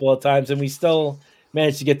you a couple of times, and we still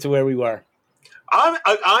managed to get to where we were.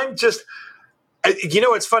 I'm just,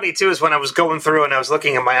 what's funny too is when I was going through and I was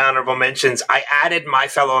looking at my honorable mentions, I added My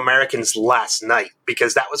Fellow Americans last night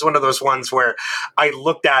because that was one of those ones where I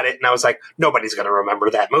looked at it and I was like, nobody's going to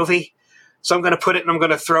remember that movie. So I'm going to put it and I'm going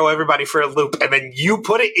to throw everybody for a loop. And then you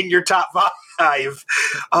put it in your top 5. I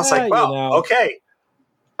was like, well, okay.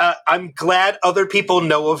 I'm glad other people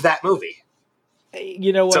know of that movie.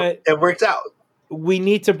 You know what? So it worked out. We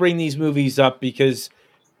need to bring these movies up because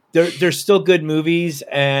they're still good movies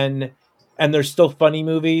and they're still funny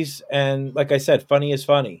movies. And like I said, funny is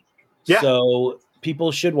funny. Yeah. So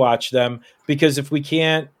people should watch them because if we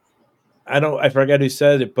can't, I forget who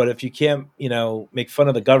said it, but if you can't, make fun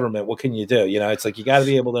of the government, what can you do? It's like you got to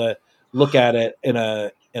be able to look at it in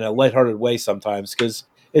a lighthearted way sometimes because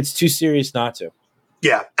it's too serious not to.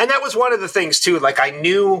 Yeah, and that was one of the things too. Like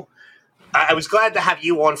I was glad to have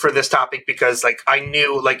you on for this topic because I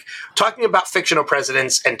knew talking about fictional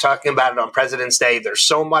presidents and talking about it on President's Day. There's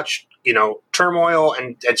so much turmoil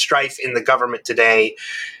and strife in the government today.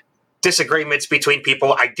 Disagreements between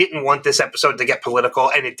people. I didn't want this episode to get political,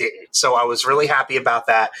 and it didn't. So I was really happy about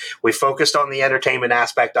that. We focused on the entertainment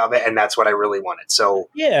aspect of it, and that's what I really wanted. So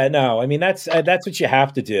yeah, no, that's what you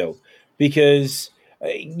have to do because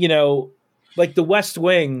like The West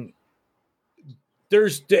Wing,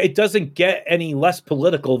 it doesn't get any less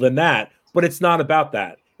political than that, but it's not about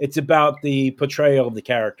that. It's about the portrayal of the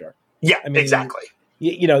character. Yeah, exactly.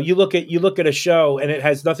 You look at a show, and it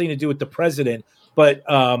has nothing to do with the president, but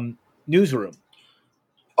Newsroom.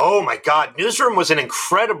 Oh my God, Newsroom was an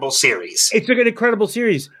incredible series. It's an incredible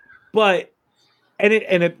series, but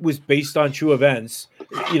it was based on true events,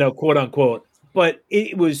 quote unquote. But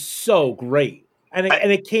it was so great, and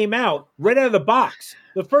it came out right out of the box.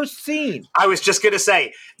 The first scene. I was just gonna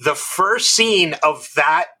say the first scene of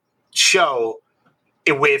that show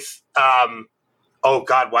with oh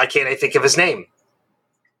God, why can't I think of his name?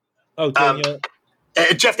 Oh, Daniel.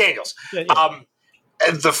 Jeff Daniels. Yeah.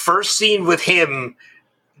 The first scene with him,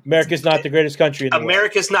 America's not the greatest country in the world.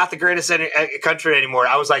 America's not the greatest country anymore.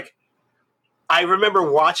 I was like, I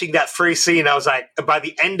remember watching that first scene. I was like, by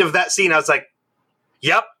the end of that scene, I was like,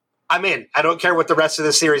 yep, I'm in. I don't care what the rest of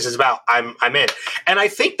the series is about. I'm in. And I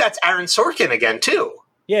think that's Aaron Sorkin again, too.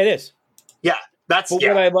 Yeah, it is. Yeah. What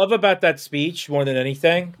I love about that speech more than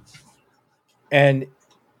anything, and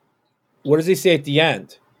what does he say at the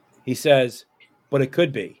end? He says, but it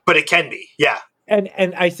could be. But it can be, yeah. And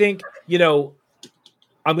I think, I'm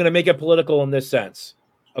going to make it political in this sense,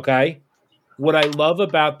 okay? What I love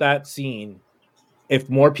about that scene, if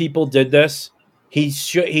more people did this,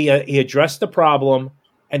 he addressed the problem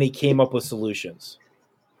and he came up with solutions.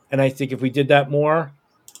 And I think if we did that more,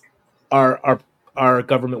 our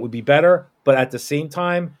government would be better. But at the same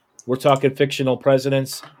time, we're talking fictional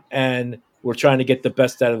presidents and we're trying to get the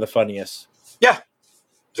best out of the funniest. Yeah,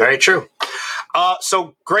 very true.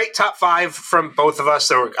 So great top 5 from both of us.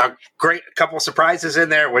 There were a great couple of surprises in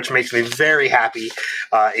there, which makes me very happy,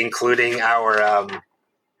 including our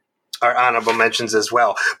honorable mentions as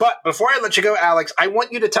well. But before I let you go, Alex, I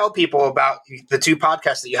want you to tell people about the 2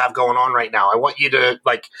 podcasts that you have going on right now. I want you to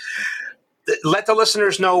let the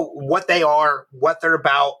listeners know what they are, what they're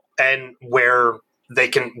about, and where they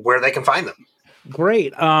can find them.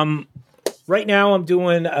 Great. Right now I'm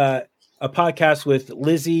doing a podcast with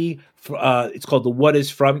Lizzie. It's called the What Is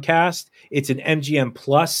From Cast. It's an MGM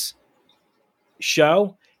Plus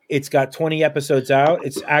show. It's got 20 episodes out.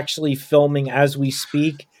 It's actually filming as we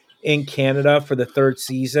speak in Canada for the 3rd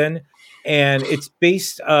season. And it's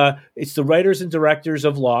based, it's the writers and directors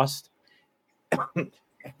of Lost.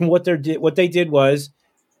 What they did was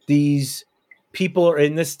these people are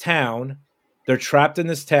in this town. They're trapped in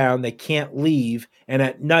this town. They can't leave. And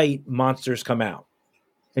at night, monsters come out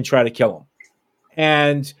and try to kill them.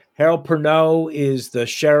 And Harold Perrineau is the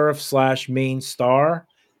sheriff / main star.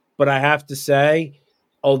 But I have to say,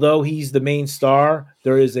 although he's the main star,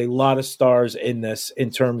 there is a lot of stars in this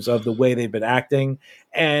in terms of the way they've been acting.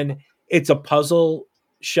 And it's a puzzle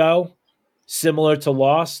show similar to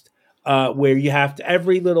Lost, where you have to,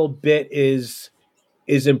 every little bit is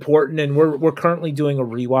important. And we're currently doing a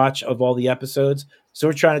rewatch of all the episodes. So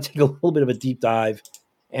we're trying to take a little bit of a deep dive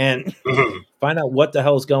and find out what the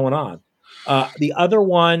hell is going on. The other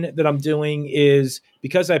one that I'm doing is,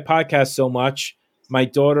 because I podcast so much, my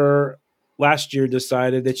daughter last year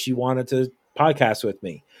decided that she wanted to podcast with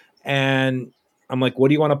me. And I'm like, what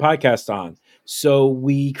do you want to podcast on? So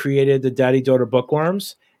we created the Daddy Daughter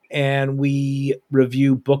Bookworms, and we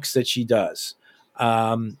review books that she does.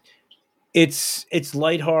 It's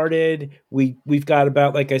lighthearted. We've got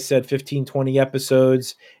about, like I said, 15, 20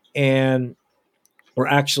 episodes. And we're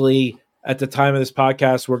actually, at the time of this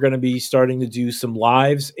podcast, we're going to be starting to do some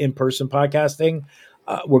lives, in-person podcasting.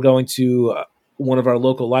 We're going to one of our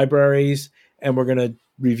local libraries, and we're going to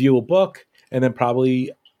review a book and then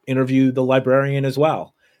probably interview the librarian as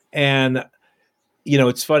well. And,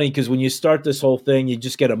 it's funny because when you start this whole thing, you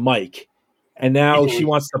just get a mic. And now she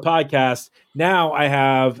wants the podcast. Now I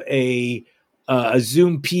have a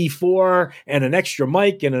Zoom P4 and an extra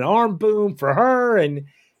mic and an arm boom for her. And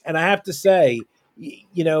I have to say,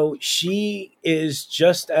 she is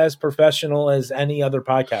just as professional as any other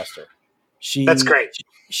podcaster. That's great.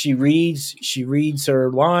 She reads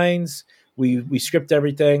her lines. We script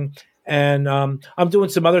everything. And I'm doing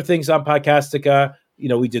some other things on Podcastica.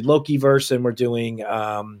 We did Lokiverse, and we're doing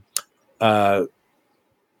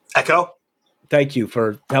Echo. Thank you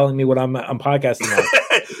for telling me what I'm podcasting on.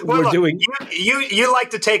 Well, look, doing. You like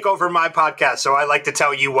to take over my podcast, so I like to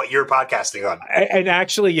tell you what you're podcasting on. And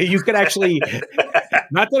actually, you could actually,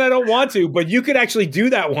 not that I don't want to, but you could actually do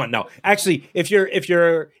that one. No, actually, if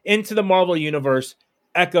you're into the Marvel universe,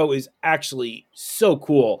 Echo is actually so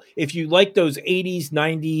cool. If you like those 80s,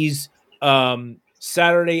 90s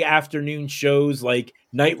Saturday afternoon shows like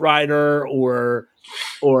Knight Rider or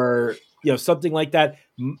something like that,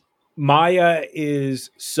 Maya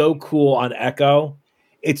is so cool on Echo.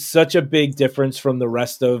 It's such a big difference from the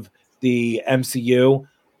rest of the MCU.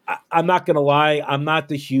 I'm not going to lie. I'm not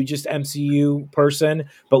the hugest MCU person,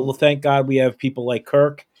 but thank God we have people like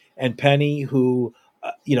Kirk and Penny who,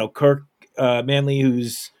 Kirk Manley,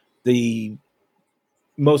 who's the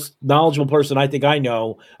most knowledgeable person I think I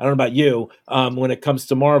know. I don't know about you when it comes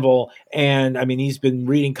to Marvel. And I mean, he's been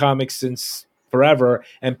reading comics since forever.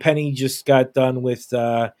 And Penny just got done with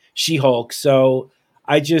She-Hulk. So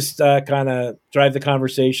I just kind of drive the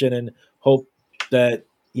conversation and hope that,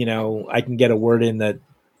 I can get a word in that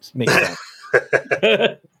makes sense.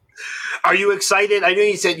 Are you excited? I know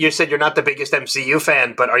you said you're not the biggest MCU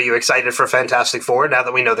fan, but are you excited for Fantastic Four now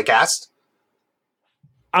that we know the cast?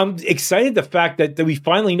 I'm excited the fact that we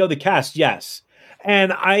finally know the cast, yes.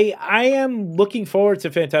 And I am looking forward to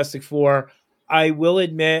Fantastic Four. I will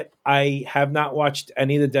admit I have not watched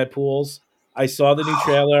any of the Deadpools. I saw the new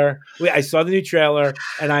trailer,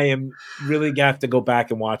 and I am really gonna have to go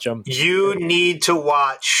back and watch them. You need to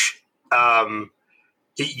watch.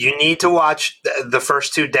 You need to watch the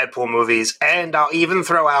first two Deadpool movies, and I'll even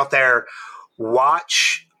throw out there,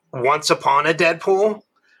 watch Once Upon a Deadpool.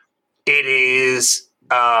 It is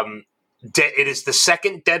the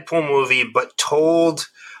second Deadpool movie, but told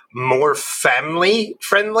more family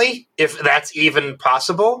friendly, if that's even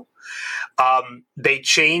possible. They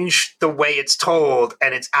changed the way it's told,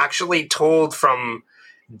 and it's actually told from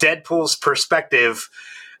Deadpool's perspective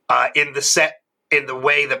in the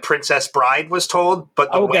way the Princess Bride was told,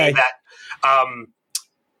 but the way that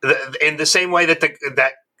in the same way that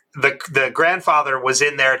the grandfather was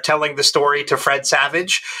in there telling the story to Fred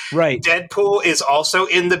Savage. Right. Deadpool is also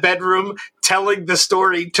in the bedroom telling the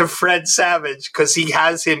story to Fred Savage because he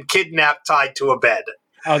has him kidnapped, tied to a bed.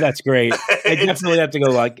 Oh, that's great. I definitely have to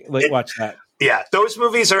go watch that. Yeah, those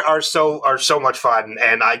movies are so much fun,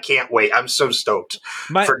 and I can't wait. I'm so stoked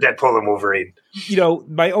for Deadpool and Wolverine.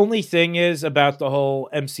 My only thing is about the whole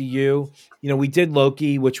MCU, we did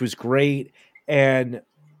Loki, which was great, and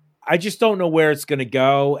I just don't know where it's going to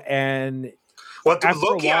go. And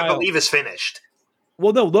Loki, I believe, is finished.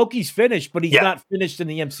 Well, no, Loki's finished, but he's not finished in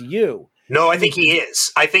the MCU. No, I think he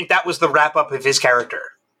is. I think that was the wrap up of his character.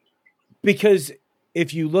 Because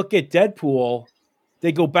if you look at Deadpool,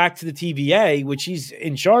 they go back to the TVA, which he's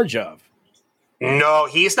in charge of. No,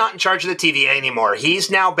 he's not in charge of the TVA anymore. He's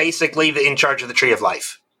now basically in charge of the Tree of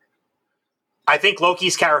Life. I think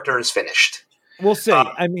Loki's character is finished. We'll see.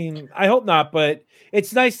 I mean, I hope not, but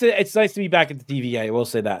it's nice to be back at the TVA. We'll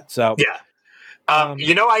say that. So yeah. I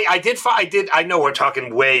know we're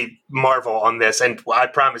talking way Marvel on this, and I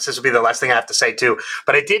promise this will be the last thing I have to say too.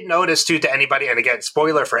 But I did notice too, to anybody, and again,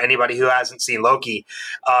 spoiler for anybody who hasn't seen Loki,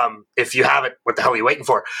 if you haven't, what the hell are you waiting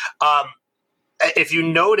for? If you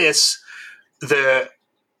notice the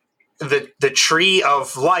tree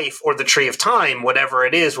of life or the tree of time, whatever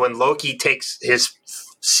it is, when Loki takes his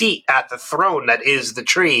seat at the throne that is the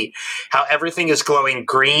tree, how everything is glowing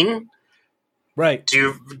green. Right.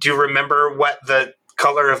 Do you remember what the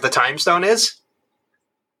color of the time stone is?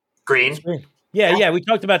 Green. Yeah. We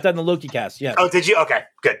talked about that in the Loki cast. Yeah. Oh, did you? Okay,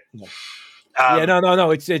 good. Yeah.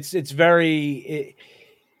 No. It's very.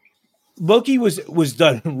 Loki was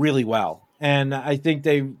done really well, and I think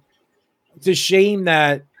it's a shame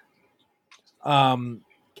that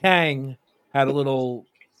Kang had a little.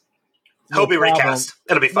 He'll be recast.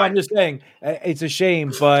 It'll be fine. No, I'm just saying it's a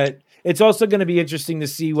shame, but it's also going to be interesting to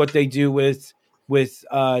see what they do with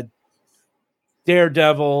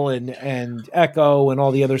Daredevil and Echo and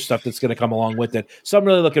all the other stuff that's going to come along with it. So I'm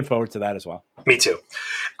really looking forward to that as well. Me too.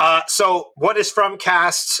 So what is from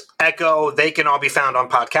Cast, Echo, they can all be found on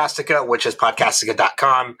Podcastica, which is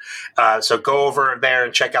podcastica.com. So go over there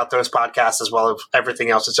and check out those podcasts as well as everything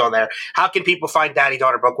else that's on there. How can people find Daddy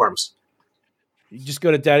Daughter Bookworms? You just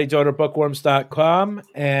go to daddydaughterbookworms.com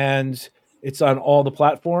and it's on all the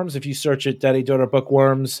platforms. If you search it, Daddy Daughter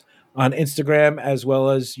Bookworms on Instagram, as well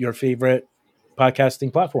as your favorite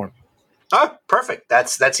podcasting platform. Oh, perfect.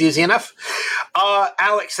 That's easy enough.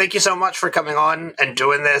 Alex, thank you so much for coming on and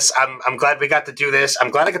doing this. I'm glad we got to do this. I'm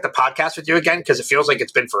glad I got the podcast with you again because it feels like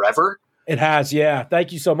it's been forever. It has, yeah.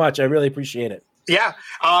 Thank you so much. I really appreciate it. Yeah.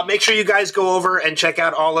 Make sure you guys go over and check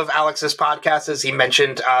out all of Alex's podcasts. As he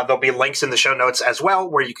mentioned, there'll be links in the show notes as well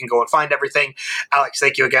where you can go and find everything. Alex,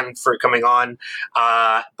 thank you again for coming on.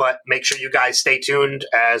 But make sure you guys stay tuned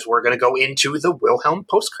as we're going to go into the Wilhelm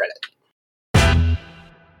post-credit.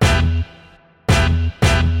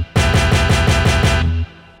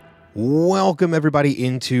 Welcome everybody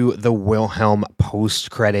into the Wilhelm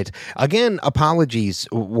post-credit. Again, apologies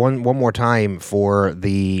one more time for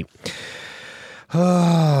the...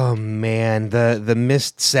 Oh man, the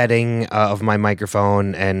missed setting of my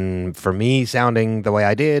microphone, and for me sounding the way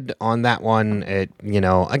I did on that one,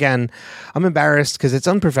 again, I'm embarrassed because it's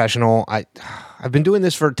unprofessional. I've been doing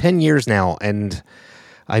this for 10 years now, and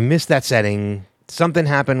I missed that setting. Something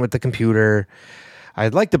happened with the computer.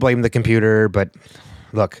 I'd like to blame the computer, but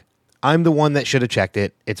look, I'm the one that should have checked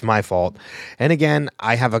it. It's my fault. And again,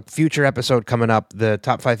 I have a future episode coming up. The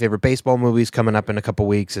top 5 favorite baseball movies coming up in a couple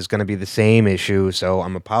weeks is going to be the same issue. So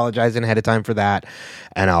I'm apologizing ahead of time for that.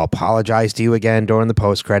 And I'll apologize to you again during the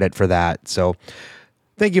post-credit for that. So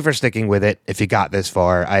thank you for sticking with it. If you got this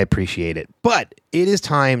far, I appreciate it. But it is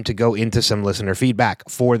time to go into some listener feedback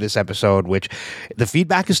for this episode, which the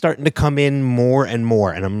feedback is starting to come in more and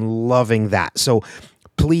more. And I'm loving that. So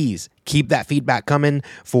please keep that feedback coming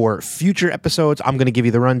for future episodes. I'm going to give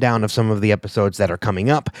you the rundown of some of the episodes that are coming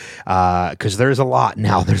up because there's a lot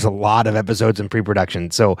now. There's a lot of episodes in pre-production,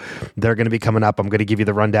 so they're going to be coming up. I'm going to give you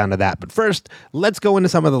the rundown of that. But first, let's go into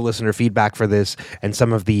some of the listener feedback for this and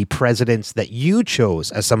some of the presidents that you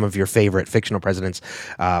chose as some of your favorite fictional presidents.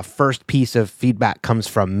 First piece of feedback comes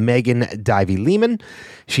from Megan Divey-Lehman.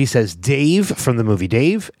 She says Dave from the movie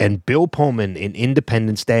Dave and Bill Pullman in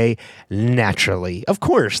Independence Day, naturally. Of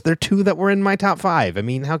course, they're two that were in my top 5. I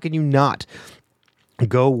mean, how can you not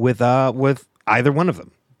go with either one of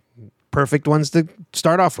them? Perfect ones to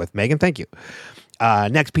start off with. Megan, thank you.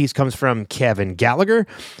 Next piece comes from Kevin Gallagher.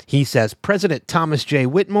 He says President Thomas J.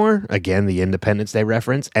 Whitmore, again, the Independence Day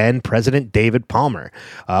reference, and President David Palmer.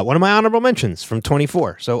 One of my honorable mentions from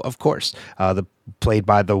 24. So, of course, played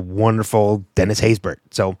by the wonderful Dennis Haysbert.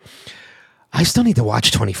 So, I still need to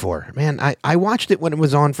watch 24. Man, I watched it when it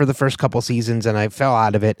was on for the first couple seasons, and I fell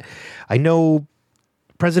out of it. I know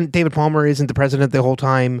President David Palmer isn't the president the whole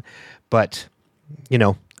time, but,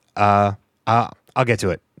 I'll get to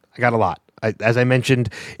it. I got a lot. As I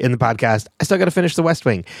mentioned in the podcast, I still got to finish The West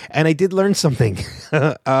Wing. And I did learn something.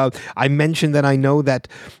 I mentioned that I know that,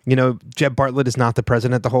 Jeb Bartlett is not the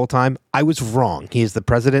president the whole time. I was wrong. He is the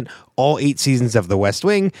president all 8 seasons of The West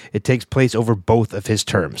Wing. It takes place over both of his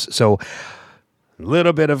terms. So a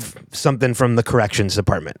little bit of something from the corrections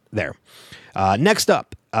department there. Next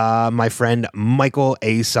up, my friend Michael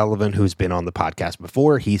A. Sullivan, who's been on the podcast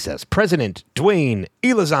before. He says, President Dwayne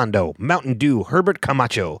Elizondo, Mountain Dew, Herbert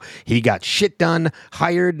Camacho. He got shit done,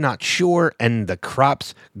 hired, not sure, and the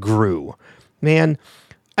crops grew. Man,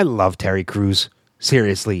 I love Terry Crews.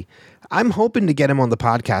 Seriously. I'm hoping to get him on the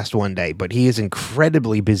podcast one day, but he is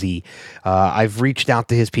incredibly busy. I've reached out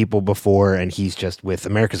to his people before, and he's just with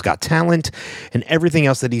America's Got Talent and everything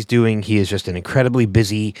else that he's doing. He is just an incredibly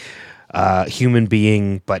busy human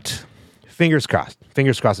being, but fingers crossed.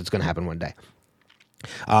 Fingers crossed it's going to happen one day.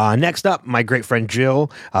 Next up, my great friend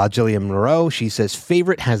Jillian Moreau. She says,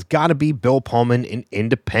 favorite has got to be Bill Pullman in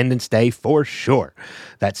Independence Day for sure.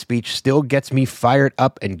 That speech still gets me fired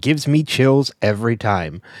up and gives me chills every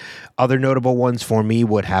time. Other notable ones for me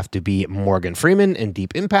would have to be Morgan Freeman in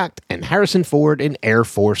Deep Impact and Harrison Ford in Air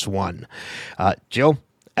Force One. Jill,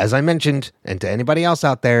 as I mentioned, and to anybody else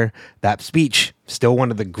out there, that speech, still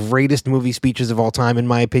one of the greatest movie speeches of all time, in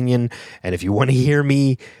my opinion. And if you want to hear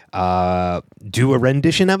me do a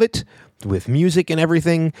rendition of it with music and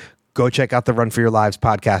everything, go check out the Run for Your Lives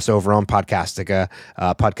podcast over on Podcastica,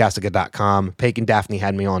 podcastica.com. Paige and Daphne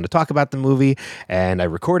had me on to talk about the movie, and I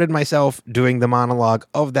recorded myself doing the monologue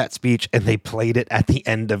of that speech, and they played it at the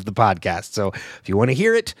end of the podcast. So if you want to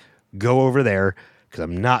hear it, go over there, because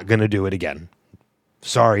I'm not going to do it again.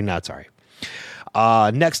 Sorry, not sorry.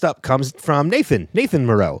 Next up comes from Nathan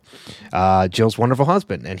Moreau, Jill's wonderful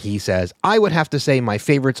husband. And he says, I would have to say my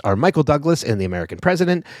favorites are Michael Douglas in The American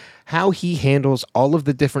President. How he handles all of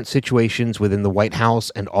the different situations within the White House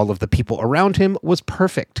and all of the people around him was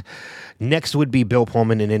perfect. Next would be Bill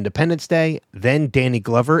Pullman in Independence Day. Then Danny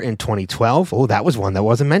Glover in 2012. Oh, that was one that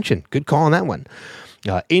wasn't mentioned. Good call on that one.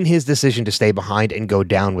 In his decision to stay behind and go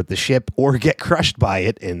down with the ship or get crushed by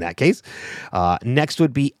it in that case. Next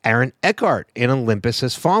would be Aaron Eckhart in Olympus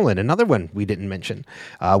Has Fallen, another one we didn't mention,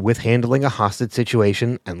 with handling a hostage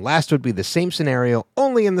situation. And last would be the same scenario,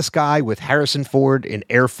 only in the sky, with Harrison Ford in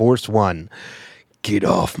Air Force One. Get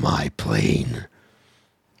off my plane.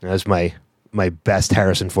 That's my best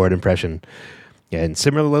Harrison Ford impression. And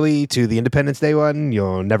similarly to the Independence Day one,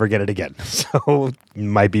 you'll never get it again. So you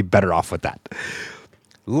might be better off with that.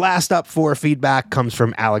 Last up for feedback comes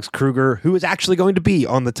from Alex Kruger, who is actually going to be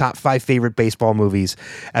on the top 5 favorite baseball movies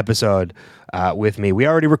episode with me. We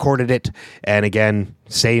already recorded it. And again,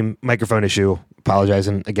 same microphone issue.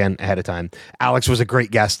 Apologizing again ahead of time. Alex was a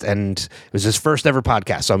great guest, and it was his first ever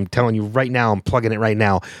podcast. So I'm telling you right now, I'm plugging it right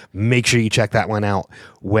now. Make sure you check that one out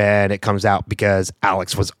when it comes out, because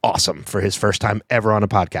Alex was awesome for his first time ever on a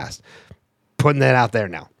podcast. Putting that out there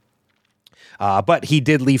now. But he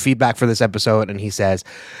did leave feedback for this episode, and he says,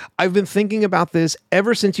 I've been thinking about this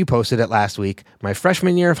ever since you posted it last week. My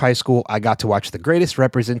freshman year of high school, I got to watch the greatest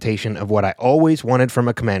representation of what I always wanted from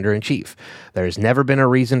a commander-in-chief. There's never been a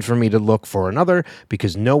reason for me to look for another,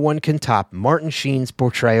 because no one can top Martin Sheen's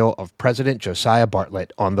portrayal of President Josiah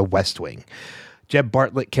Bartlet on The West Wing. Jeb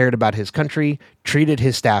Bartlet cared about his country, treated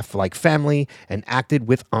his staff like family, and acted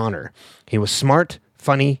with honor. He was smart,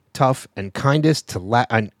 funny, tough, and kindest to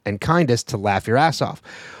laugh your ass off.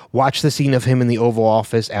 Watch the scene of him in the Oval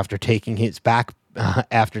Office after taking his back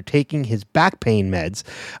pain meds.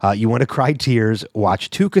 You want to cry tears, watch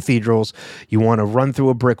 2 cathedrals. You want to run through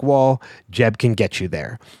a brick wall. Jeb can get you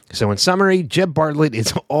there. So in summary, Jeb Bartlet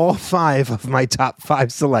is all 5 of my top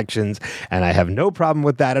 5 selections, and I have no problem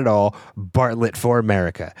with that at all. Bartlet for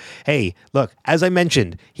America. Hey, look, as I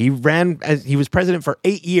mentioned, he was president for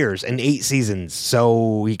 8 years and 8 seasons,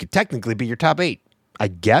 so he could technically be your top 8, I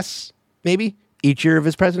guess, maybe, each year of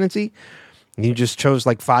his presidency. You just chose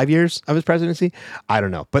like 5 years of his presidency? I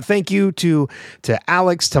don't know. But thank you to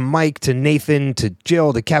Alex, to Mike, to Nathan, to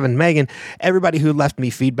Jill, to Kevin, Megan, everybody who left me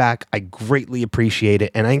feedback. I greatly appreciate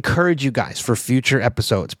it. And I encourage you guys for future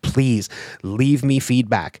episodes, please leave me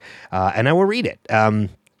feedback and I will read it.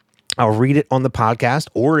 I'll read it on the podcast,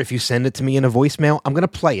 or if you send it to me in a voicemail, I'm going to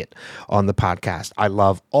play it on the podcast. I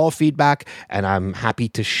love all feedback, and I'm happy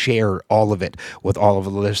to share all of it with all of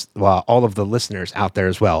the listeners out there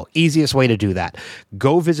as well. Easiest way to do that,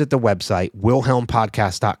 go visit the website,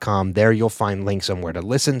 wilhelmpodcast.com. There you'll find links on where to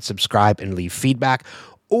listen, subscribe, and leave feedback,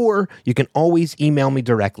 or you can always email me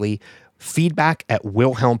directly,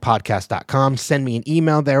 feedback@wilhelmpodcast.com. Send me an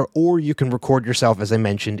email there, or you can record yourself, as I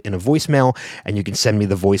mentioned, in a voicemail, and you can send me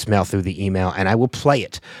the voicemail through the email, and I will play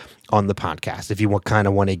it on the podcast if you kind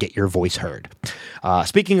of want to get your voice heard.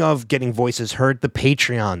 Speaking of getting voices heard, the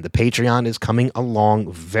Patreon is coming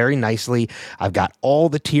along very nicely. I've got all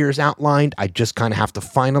the tiers outlined. I just kind of have to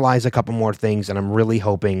finalize a couple more things, and I'm really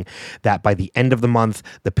hoping that by the end of the month,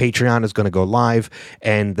 the Patreon is going to go live,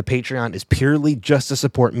 and the Patreon is purely just to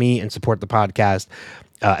support me and support the podcast.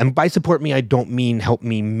 And by support me, I don't mean help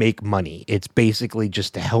me make money. It's basically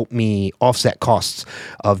just to help me offset costs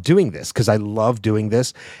of doing this, because I love doing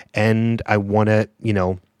this, and I want to,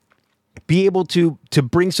 be able to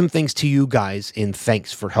bring some things to you guys in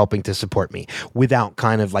thanks for helping to support me without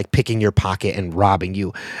kind of like picking your pocket and robbing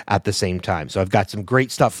you at the same time. So I've got some great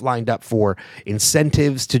stuff lined up for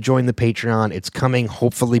incentives to join the Patreon. It's coming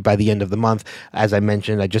hopefully by the end of the month. As I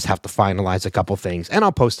mentioned, I just have to finalize a couple things, and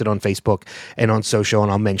I'll post it on Facebook and on social,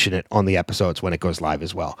 and I'll mention it on the episodes when it goes live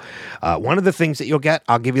as well. One of the things that you'll get,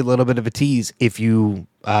 I'll give you a little bit of a tease. If you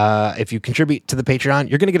contribute to the Patreon,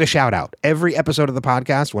 you're going to get a shout out every episode of the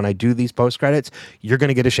podcast. When I do these post credits, you're going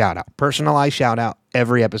to get a shout out, personalized shout out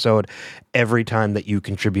every episode, every time that you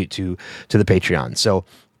contribute to the Patreon. So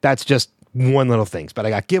that's just one little thing, but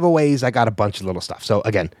I got giveaways. I got a bunch of little stuff. So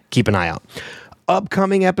again, keep an eye out.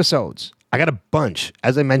 Upcoming episodes. I got a bunch.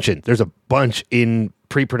 As I mentioned, there's a bunch in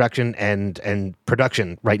pre-production and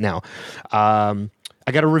production right now.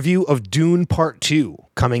 I got a review of Dune Part 2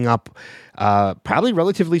 coming up probably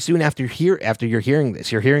relatively soon after you're hearing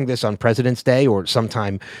this. You're hearing this on President's Day or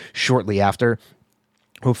sometime shortly after.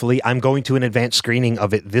 Hopefully, I'm going to an advanced screening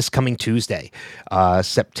of it this coming Tuesday,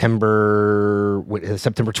 September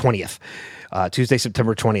 20th. Tuesday,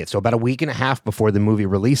 September 20th. So about a week and a half before the movie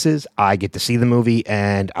releases, I get to see the movie,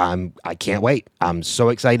 and I can't wait. I'm so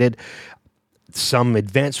excited. Some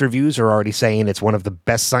advanced reviews are already saying it's one of the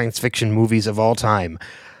best science fiction movies of all time.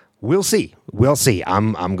 We'll see.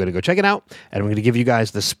 I'm going to go check it out, and I'm going to give you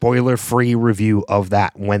guys the spoiler-free review of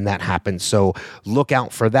that when that happens. So look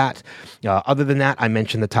out for that. Other than that, I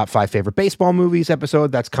mentioned the top 5 favorite baseball movies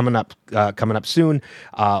episode. That's coming up soon.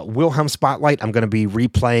 Wilhelm Spotlight. I'm going to be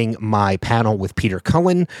replaying my panel with Peter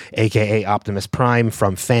Cullen, aka Optimus Prime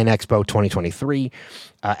from Fan Expo 2023.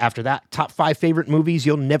 After that, top 5 favorite movies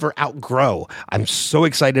you'll never outgrow. I'm so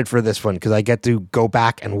excited for this one because I get to go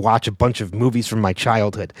back and watch a bunch of movies from my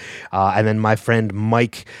childhood. And then my friend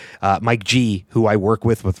Mike G, who I work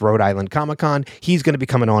with Rhode Island Comic Con, he's going to be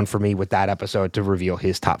coming on for me with that episode to reveal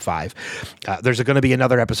his top 5. There's going to be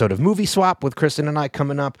another episode of Movie Swap with Kristen and I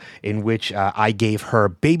coming up, in which I gave her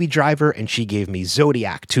Baby Driver and she gave me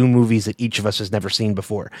Zodiac, 2 movies that each of us has never seen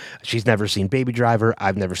before. She's never seen Baby Driver.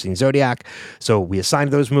 I've never seen Zodiac. So we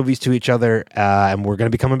assigned those movies to each other, and we're going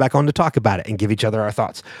to be coming back on to talk about it and give each other our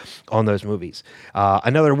thoughts on those movies.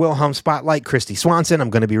 Another Wilhelm Spotlight, Christy Swanson. I'm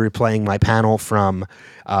going to be replaying my panel from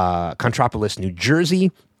Contropolis, New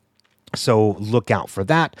Jersey. So look out for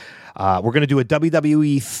that. We're going to do a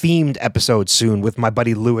WWE themed episode soon with my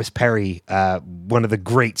buddy Lewis Perry, one of the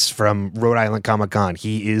greats from Rhode Island Comic Con.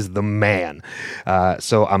 He is the man.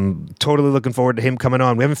 So I'm totally looking forward to him coming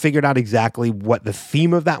on. We haven't figured out exactly what the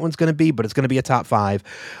theme of that one's going to be, but it's going to be a top 5,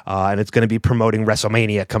 and it's going to be promoting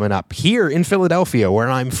WrestleMania coming up here in Philadelphia, where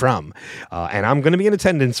I'm from. And I'm going to be in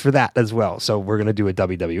attendance for that as well. So we're going to do a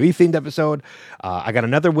WWE themed episode. I got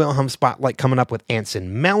another Wilhelm Spotlight coming up with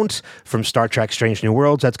Anson Mount from Star Trek Strange New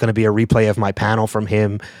Worlds. That's going to be a replay of my panel from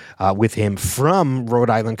him with him from Rhode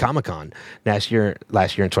Island Comic Con last year in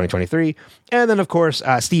 2023. And then, of course,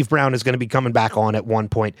 Steve Brown is going to be coming back on at one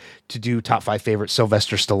point to do top 5 favorite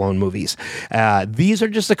Sylvester Stallone movies. These are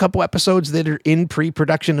just a couple episodes that are in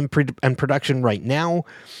pre-production and production right now.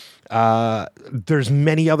 There's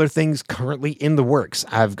many other things currently in the works.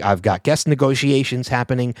 I've got guest negotiations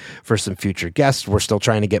happening for some future guests. We're still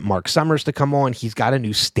trying to get Mark Summers to come on. He's got a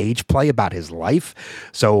new stage play about his life.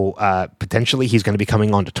 So, potentially he's going to be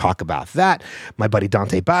coming on to talk about that. My buddy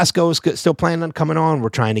Dante Basco is still planning on coming on. We're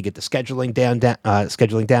trying to get the scheduling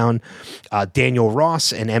down. Daniel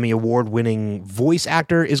Ross, an Emmy Award winning voice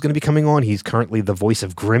actor, is going to be coming on. He's currently the voice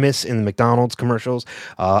of Grimace in the McDonald's commercials,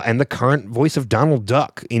 and the current voice of Donald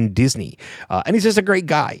Duck in Disney. And he's just a great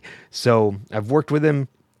guy. So I've worked with him.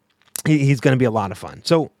 He's going to be a lot of fun.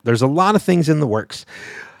 So there's a lot of things in the works.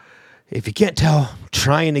 If you can't tell, I'm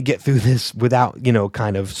trying to get through this without,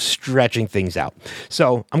 kind of stretching things out.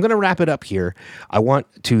 So I'm going to wrap it up here. I want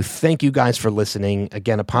to thank you guys for listening.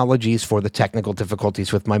 Again, apologies for the technical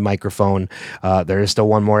difficulties with my microphone. There is still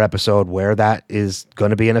one more episode where that is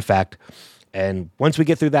going to be in effect. And once we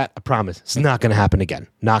get through that, I promise it's not going to happen again.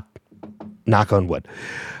 Knock on wood.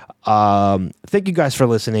 Thank you guys for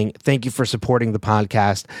listening. Thank you for supporting the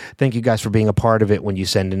podcast. Thank you guys for being a part of it when you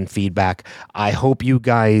send in feedback. I hope you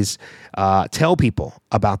guys tell people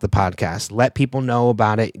about the podcast. Let people know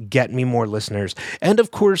about it. Get me more listeners. And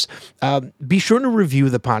of course, be sure to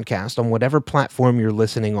review the podcast on whatever platform you're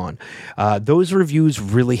listening on. Those reviews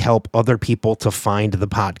really help other people to find the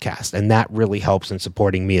podcast, and that really helps in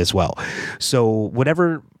supporting me as well. So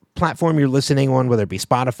whatever platform you're listening on, whether it be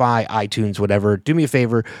Spotify, iTunes, whatever, do me a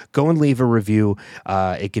favor, go and leave a review.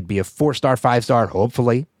 It could be a 4-star, 5-star,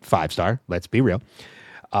 hopefully 5-star. Let's be real.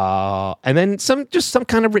 And then some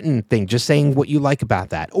kind of written thing, just saying what you like about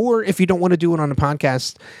that. Or if you don't want to do it on a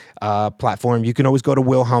podcast, platform, you can always go to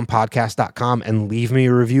wilhelmpodcast.com and leave me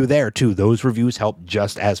a review there too. Those reviews help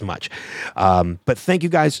just as much. But thank you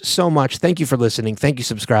guys so much. Thank you for listening. Thank you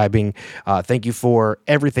subscribing. Thank you for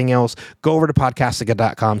everything else. Go over to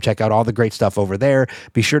podcastica.com. Check out all the great stuff over there.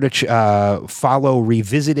 Be sure to follow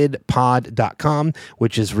revisitedpod.com,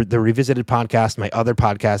 which is the Revisited podcast, my other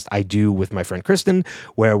podcast I do with my friend Kristen,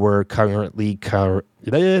 where we're currently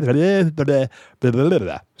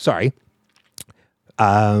sorry.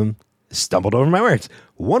 Stumbled over my words.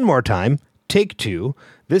 One more time, take two.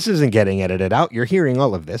 This isn't getting edited out. You're hearing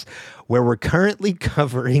all of this, where we're currently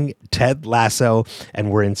covering Ted Lasso, and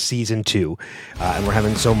we're in season 2, and we're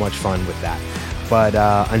having so much fun with that. But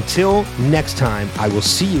until next time, I will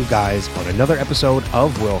see you guys on another episode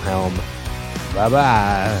of Wilhelm.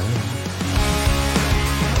 Bye-bye.